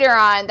 so later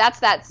on, that's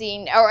that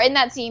scene, or in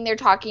that scene, they're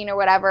talking or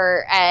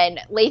whatever,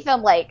 and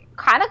Latham, like,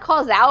 kind of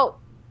calls out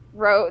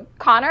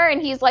Connor, and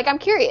he's like, I'm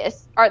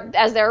curious,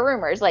 as there are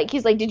rumors. Like,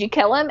 he's like, did you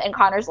kill him? And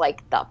Connor's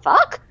like, the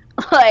fuck?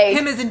 Like,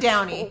 him isn't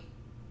Downey.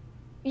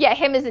 Yeah,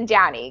 him isn't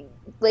Downey.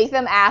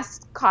 Latham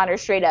asked Connor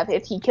straight up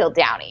if he killed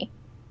Downey.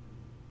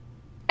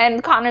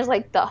 And Connor's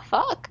like, the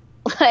fuck?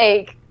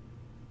 Like,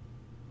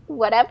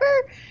 whatever?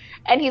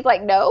 And he's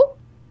like, no,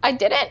 I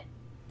didn't.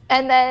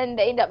 And then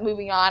they end up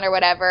moving on or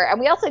whatever. And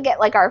we also get,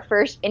 like, our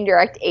first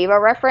indirect Ava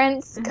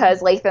reference,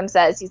 because Latham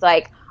says, he's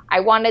like, I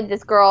wanted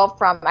this girl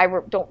from,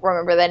 don't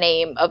remember the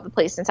name of the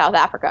place in South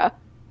Africa,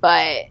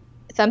 but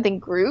something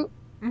Groot?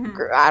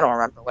 Groot, I don't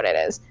remember what it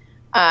is.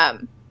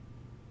 And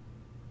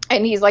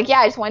he's like, yeah,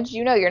 I just wanted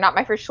you to know you're not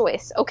my first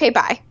choice. Okay,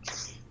 bye.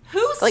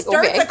 Who like,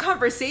 starts a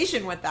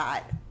conversation with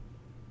that?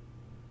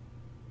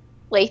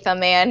 Latham,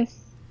 man.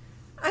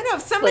 I know,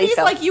 if somebody's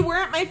like, you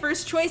weren't my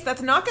first choice,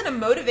 that's not going to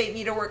motivate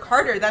me to work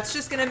harder. That's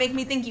just going to make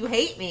me think you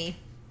hate me.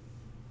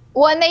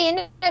 Well, and they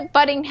ended up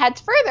butting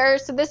heads further,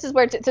 so this is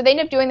where... so they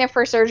ended up doing their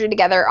first surgery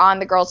together on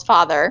the girl's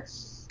father,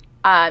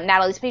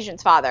 Natalie's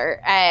patient's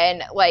father,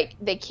 and, like,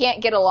 they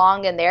can't get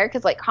along in there,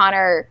 because, like,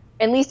 Connor,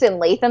 at least in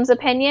Latham's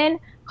opinion,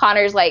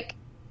 Connor's, like,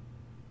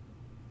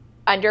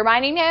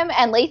 undermining him,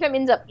 and Latham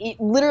ends up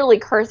literally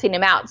cursing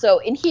him out. So,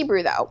 in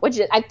Hebrew, though, which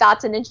I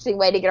thought's an interesting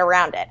way to get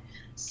around it.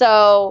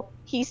 So...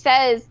 he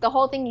says, the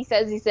whole thing he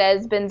says,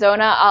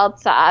 Benzona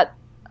al-Sa'at,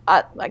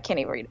 I can't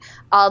even read,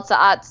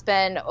 al-Sa'at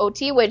ben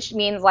Oti, which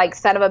means, like,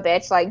 son of a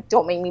bitch, like,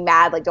 don't make me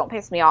mad, like, don't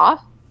piss me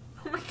off.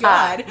 Oh my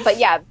God. But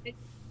yeah,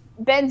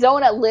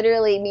 Benzona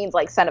literally means,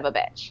 like, son of a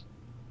bitch.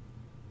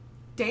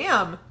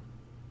 Damn.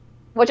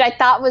 Which I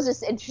thought was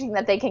just interesting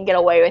that they can get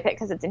away with it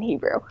because it's in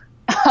Hebrew.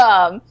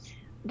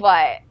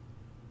 But...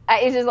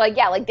 it's just like,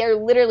 yeah, like they're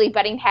literally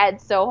butting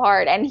heads so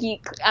hard. And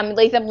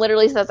Latham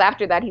literally says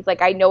after that, he's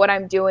like, I know what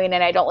I'm doing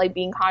and I don't like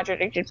being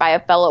contradicted by a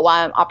fellow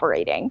while I'm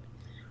operating.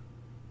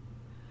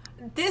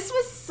 This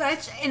was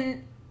such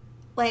it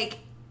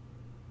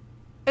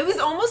was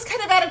almost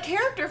kind of out of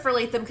character for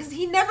Latham because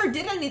he never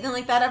did anything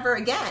like that ever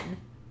again.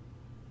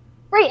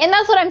 Right. And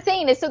that's what I'm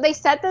saying is, so they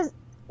set this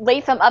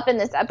Latham up in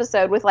this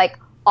episode with like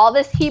all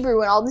this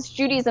Hebrew and all this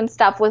Judaism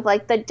stuff with,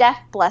 like, the death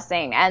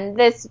blessing and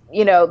this,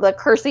 you know, the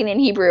cursing in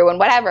Hebrew and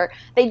whatever.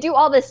 They do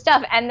all this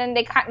stuff, and then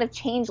they kind of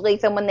change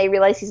Latham when they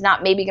realize he's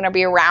not maybe going to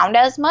be around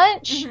as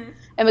much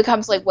and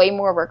becomes, like, way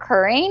more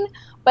recurring.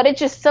 But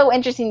it's just so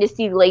interesting to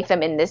see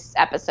Latham in this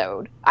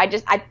episode. I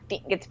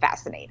think it's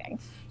fascinating.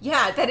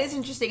 Yeah, that is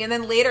interesting. And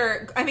then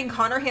later, I mean,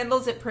 Connor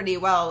handles it pretty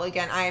well.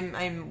 Again,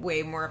 I'm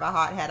way more of a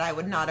hothead. I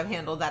would not have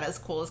handled that as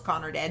cool as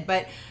Connor did.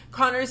 But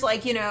Connor's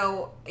like, you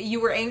know, you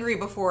were angry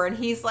before. And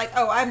he's like,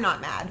 oh, I'm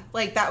not mad.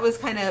 Like, that was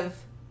kind of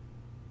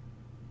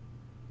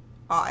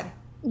odd.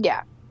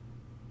 Yeah.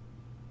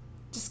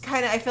 Just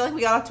kind of, I feel like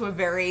we got off to a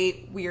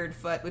very weird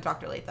foot with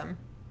Dr. Latham.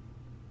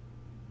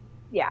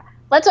 Yeah.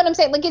 That's what I'm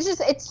saying. Like,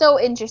 it's so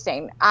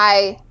interesting.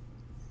 I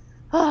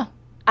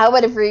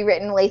would have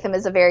rewritten Latham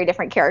as a very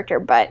different character,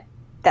 but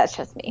that's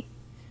just me.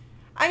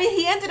 I mean,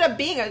 he ended up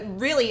being a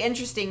really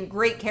interesting,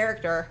 great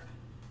character.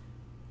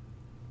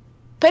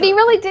 But he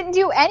really didn't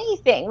do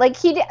anything. Like,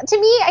 to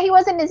me, he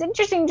wasn't as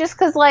interesting just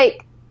because,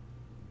 like,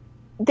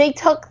 they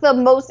took the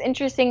most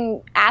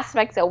interesting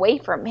aspects away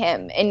from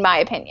him, in my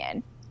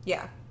opinion.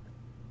 Yeah.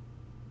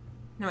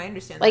 No, I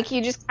understand that. Like,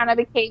 he just kind of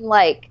became,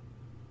 like,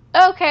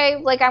 okay,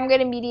 like, I'm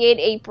going to mediate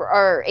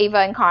Ava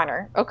and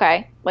Connor.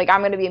 Okay. Like, I'm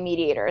going to be a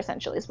mediator,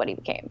 essentially, is what he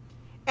became.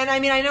 And, I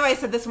mean, I know I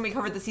said this when we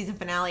covered the season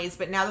finales,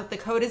 but now that the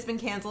code has been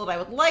canceled, I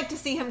would like to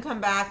see him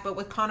come back, but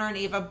with Connor and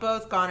Ava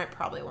both gone, it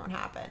probably won't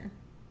happen.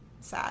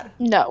 Sad.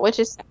 No, which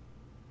is sad.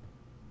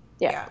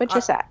 Yeah, which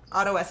is sad.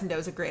 Otto Essendoe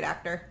is a great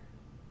actor.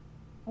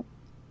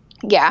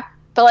 Yeah.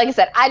 But like I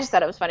said, I just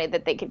thought it was funny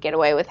that they could get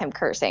away with him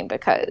cursing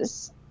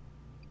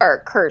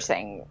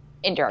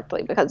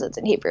indirectly because it's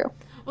in Hebrew.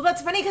 Well,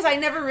 that's funny because I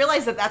never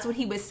realized that that's what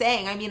he was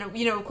saying. I mean,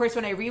 you know, of course,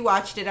 when I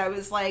rewatched it, I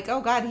was like,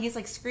 oh, God, he's,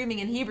 like, screaming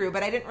in Hebrew.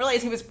 But I didn't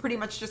realize he was pretty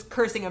much just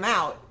cursing him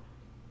out.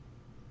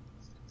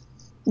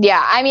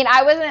 Yeah, I mean,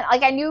 I wasn't,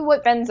 like, I knew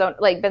what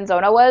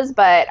Benzona was,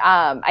 but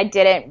I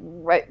didn't,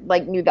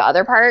 knew the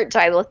other part, so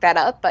I looked that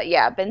up. But,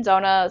 yeah,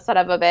 Benzona, son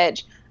of a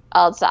bitch,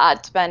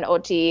 al-Sa'at ben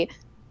Oti,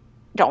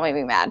 don't make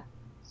me mad.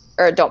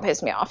 Or don't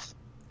piss me off.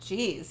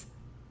 Jeez.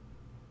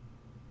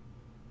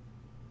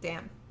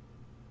 Damn.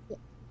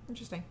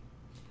 Interesting.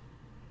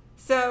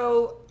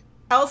 So,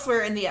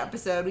 elsewhere in the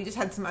episode, we just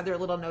had some other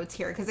little notes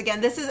here. Because,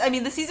 again, this is, I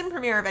mean, the season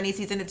premiere of any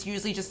season, it's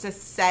usually just to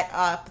set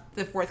up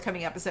the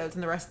forthcoming episodes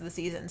and the rest of the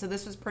season. So,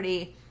 this was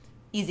pretty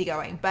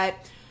easygoing. But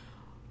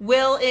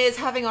Will is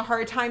having a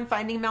hard time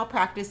finding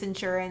malpractice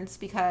insurance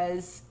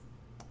because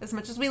as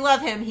much as we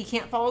love him, he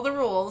can't follow the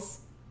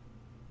rules.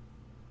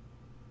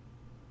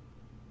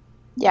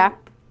 Yeah.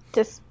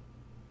 Just,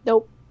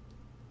 nope.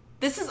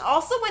 This is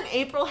also when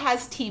April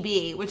has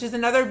TB, which is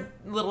another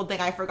little thing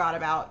I forgot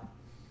about.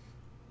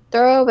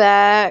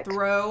 Throwback,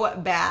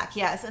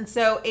 yes. And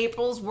so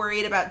April's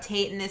worried about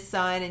Tate and his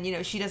son, and, you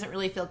know, she doesn't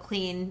really feel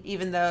clean,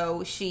 even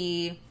though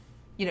she,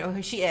 you know,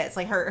 who she is.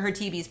 Like, her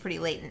TB is pretty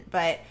latent.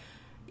 But,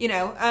 you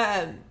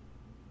know,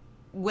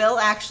 Will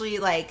actually,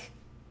 like,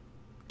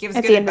 gives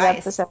at good the end advice.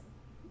 of the episode.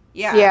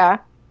 Yeah. Yeah.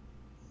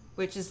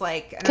 Which is,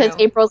 like, I don't Because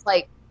know. April's,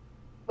 like,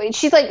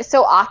 she's, like,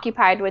 so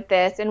occupied with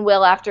this, and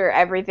Will, after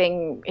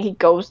everything he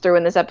goes through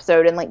in this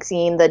episode and, like,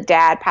 seeing the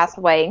dad pass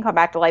away and come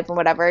back to life and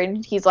whatever,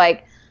 and he's,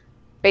 like,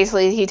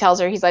 basically, he tells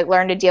her, he's like,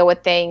 learn to deal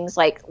with things.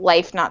 Like,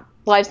 life's not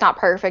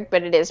perfect,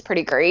 but it is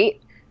pretty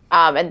great.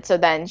 And so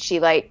then she,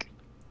 like,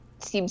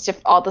 seems to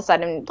all of a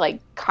sudden, like,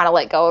 kind of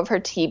let go of her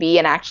TB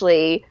and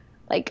actually,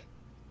 like,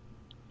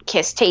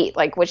 kiss Tate,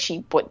 like, what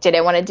she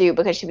didn't want to do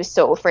because she was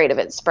so afraid of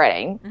it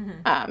spreading.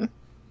 Mm-hmm.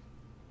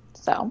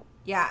 So.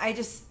 Yeah, I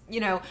just,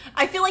 you know,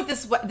 I feel like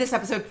this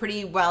episode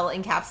pretty well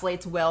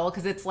encapsulates Will,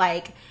 because it's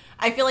like,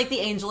 I feel like the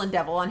angel and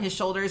devil on his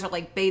shoulders are,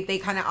 like, they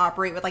kind of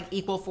operate with, like,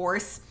 equal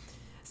force.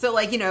 So,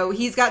 like, you know,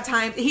 he's got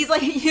time. He's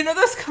like, you know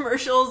those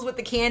commercials with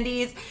the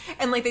candies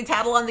and, like, they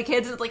tattle on the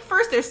kids and it's like,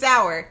 first they're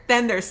sour,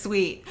 then they're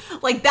sweet.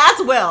 Like, that's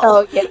Will.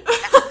 Oh, yeah.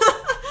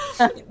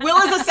 Will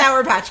is a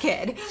Sour Patch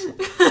Kid.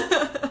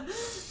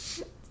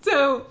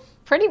 So.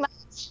 Pretty much.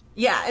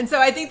 Yeah, and so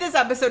I think this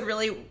episode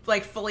really,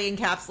 like, fully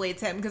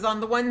encapsulates him, because on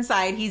the one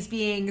side, he's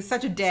being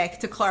such a dick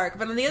to Clark,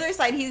 but on the other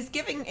side, he's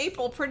giving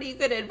April pretty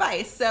good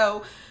advice.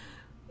 So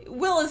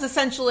Will is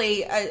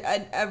essentially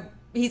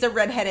he's a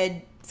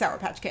redheaded Sour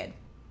Patch Kid.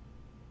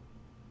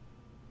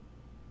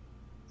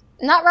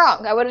 Not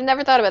wrong. I would have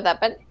never thought about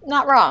that, but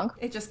not wrong.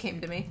 It just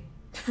came to me.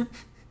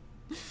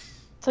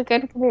 It's a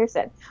good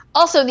comparison.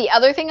 Also, the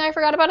other thing I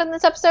forgot about in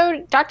this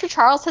episode, Dr.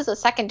 Charles has a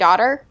second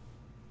daughter.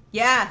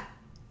 Yeah.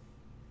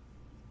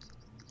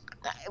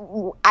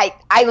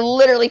 I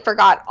literally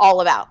forgot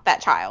all about that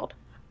child.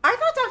 I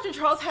thought Dr.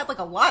 Charles had, like,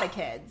 a lot of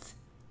kids.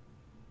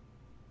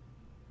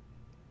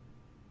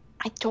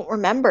 I don't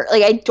remember.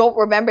 Like, I don't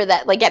remember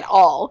that, like, at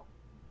all.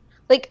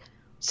 Like,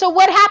 so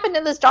what happened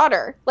to this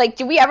daughter? Like,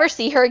 do we ever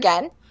see her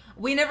again?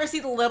 We never see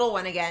the little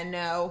one again,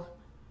 no.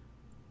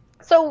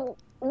 So,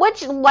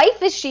 which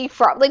life is she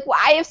from? Like,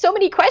 I have so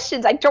many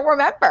questions. I don't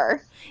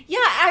remember. Yeah,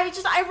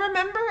 I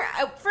remember,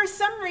 for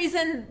some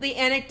reason, the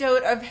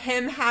anecdote of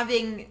him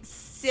having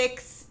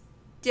 6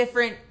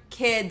 different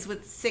kids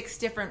with 6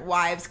 different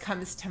wives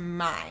comes to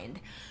mind.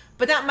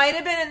 But that might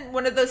have been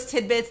one of those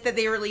tidbits that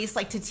they released,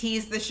 like, to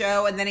tease the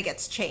show, and then it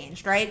gets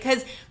changed, right?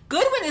 Because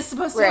Goodwin is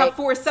supposed to have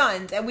 4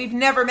 sons, and we've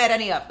never met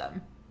any of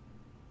them.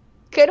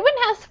 Goodwin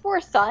has 4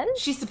 sons?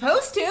 She's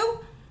supposed to.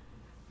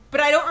 But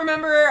I don't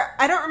remember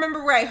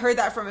where I heard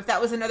that from, if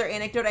that was another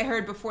anecdote I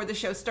heard before the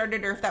show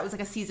started, or if that was,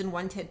 like, a season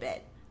 1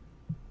 tidbit.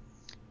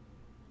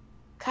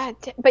 God,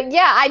 but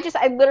yeah,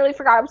 I literally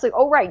forgot. I was like,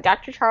 oh, right,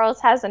 Dr. Charles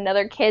has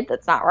another kid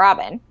that's not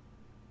Robin.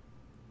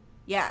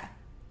 Yeah.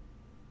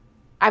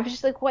 I was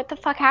just like, what the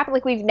fuck happened?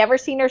 Like, we've never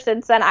seen her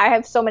since then. I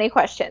have so many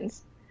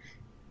questions.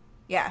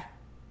 Yeah.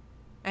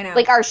 I know.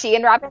 Like, are she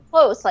and Robin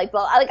close? Like,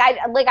 well,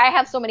 I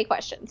have so many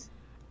questions.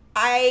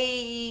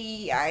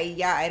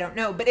 I don't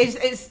know. But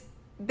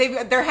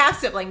they're half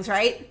siblings,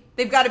 right?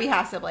 They've got to be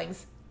half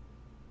siblings.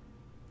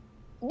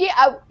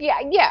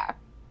 Yeah.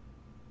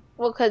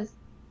 Well, because,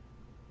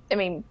 I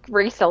mean,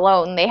 Reese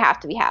alone, they have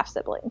to be half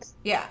siblings.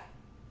 Yeah.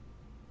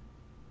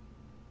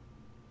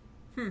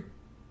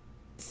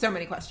 So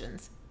many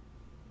questions.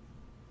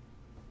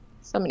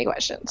 So many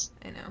questions.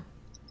 I know.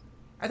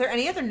 Are there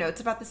any other notes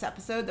about this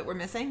episode that we're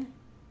missing?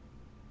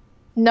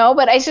 No,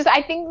 but I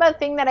think the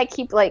thing that I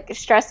keep, like,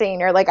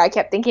 stressing, or, like, I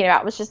kept thinking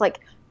about was just, like,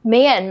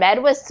 man,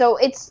 Med was so,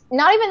 it's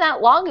not even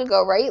that long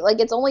ago, right?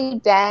 Like, it's only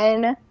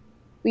been,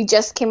 we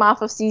just came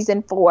off of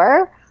season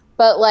 4,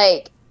 but,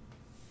 like,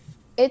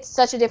 it's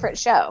such a different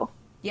show.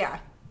 Yeah.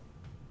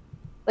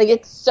 Like,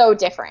 it's so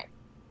different.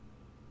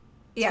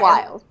 It's Yeah,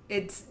 wild.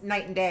 It's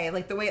night and day.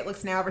 Like, the way it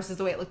looks now versus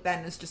the way it looked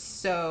then is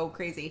just so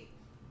crazy.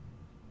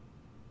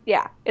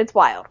 Yeah, it's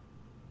wild.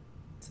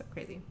 So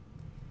crazy.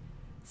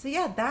 So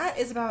yeah, that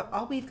is about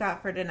all we've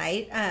got for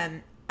tonight.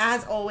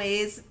 As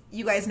always,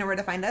 you guys know where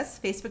to find us.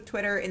 Facebook,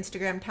 Twitter,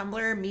 Instagram,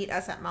 Tumblr. Meet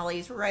us at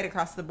Molly's right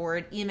across the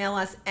board. Email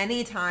us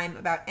anytime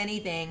about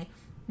anything.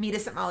 Meet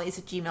us at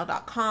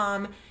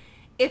mollys@gmail.com.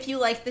 If you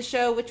like the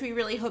show, which we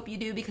really hope you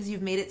do because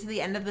you've made it to the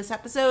end of this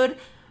episode,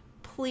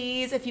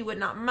 please, if you would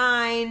not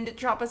mind,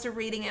 drop us a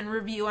rating and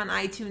review on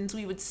iTunes.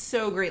 We would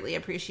so greatly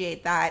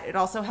appreciate that. It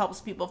also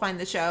helps people find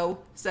the show.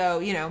 So,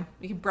 you know,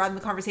 we can broaden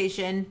the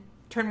conversation,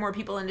 turn more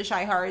people into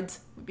Shy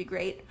Hards. Would be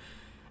great.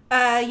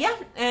 Yeah,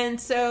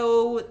 and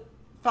so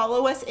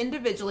follow us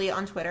individually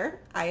on Twitter.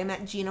 I am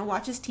at Gina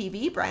Watches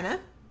TV. Bryna?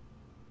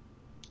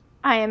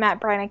 I am at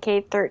Bryna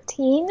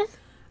K13.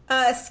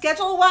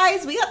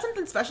 Schedule-wise, we got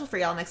something special for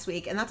y'all next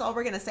week, and that's all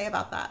we're going to say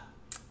about that.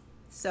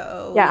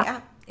 So, Yeah.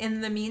 yeah.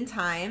 In the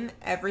meantime,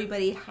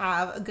 everybody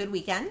have a good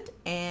weekend,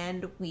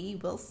 and we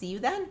will see you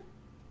then.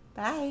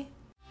 Bye.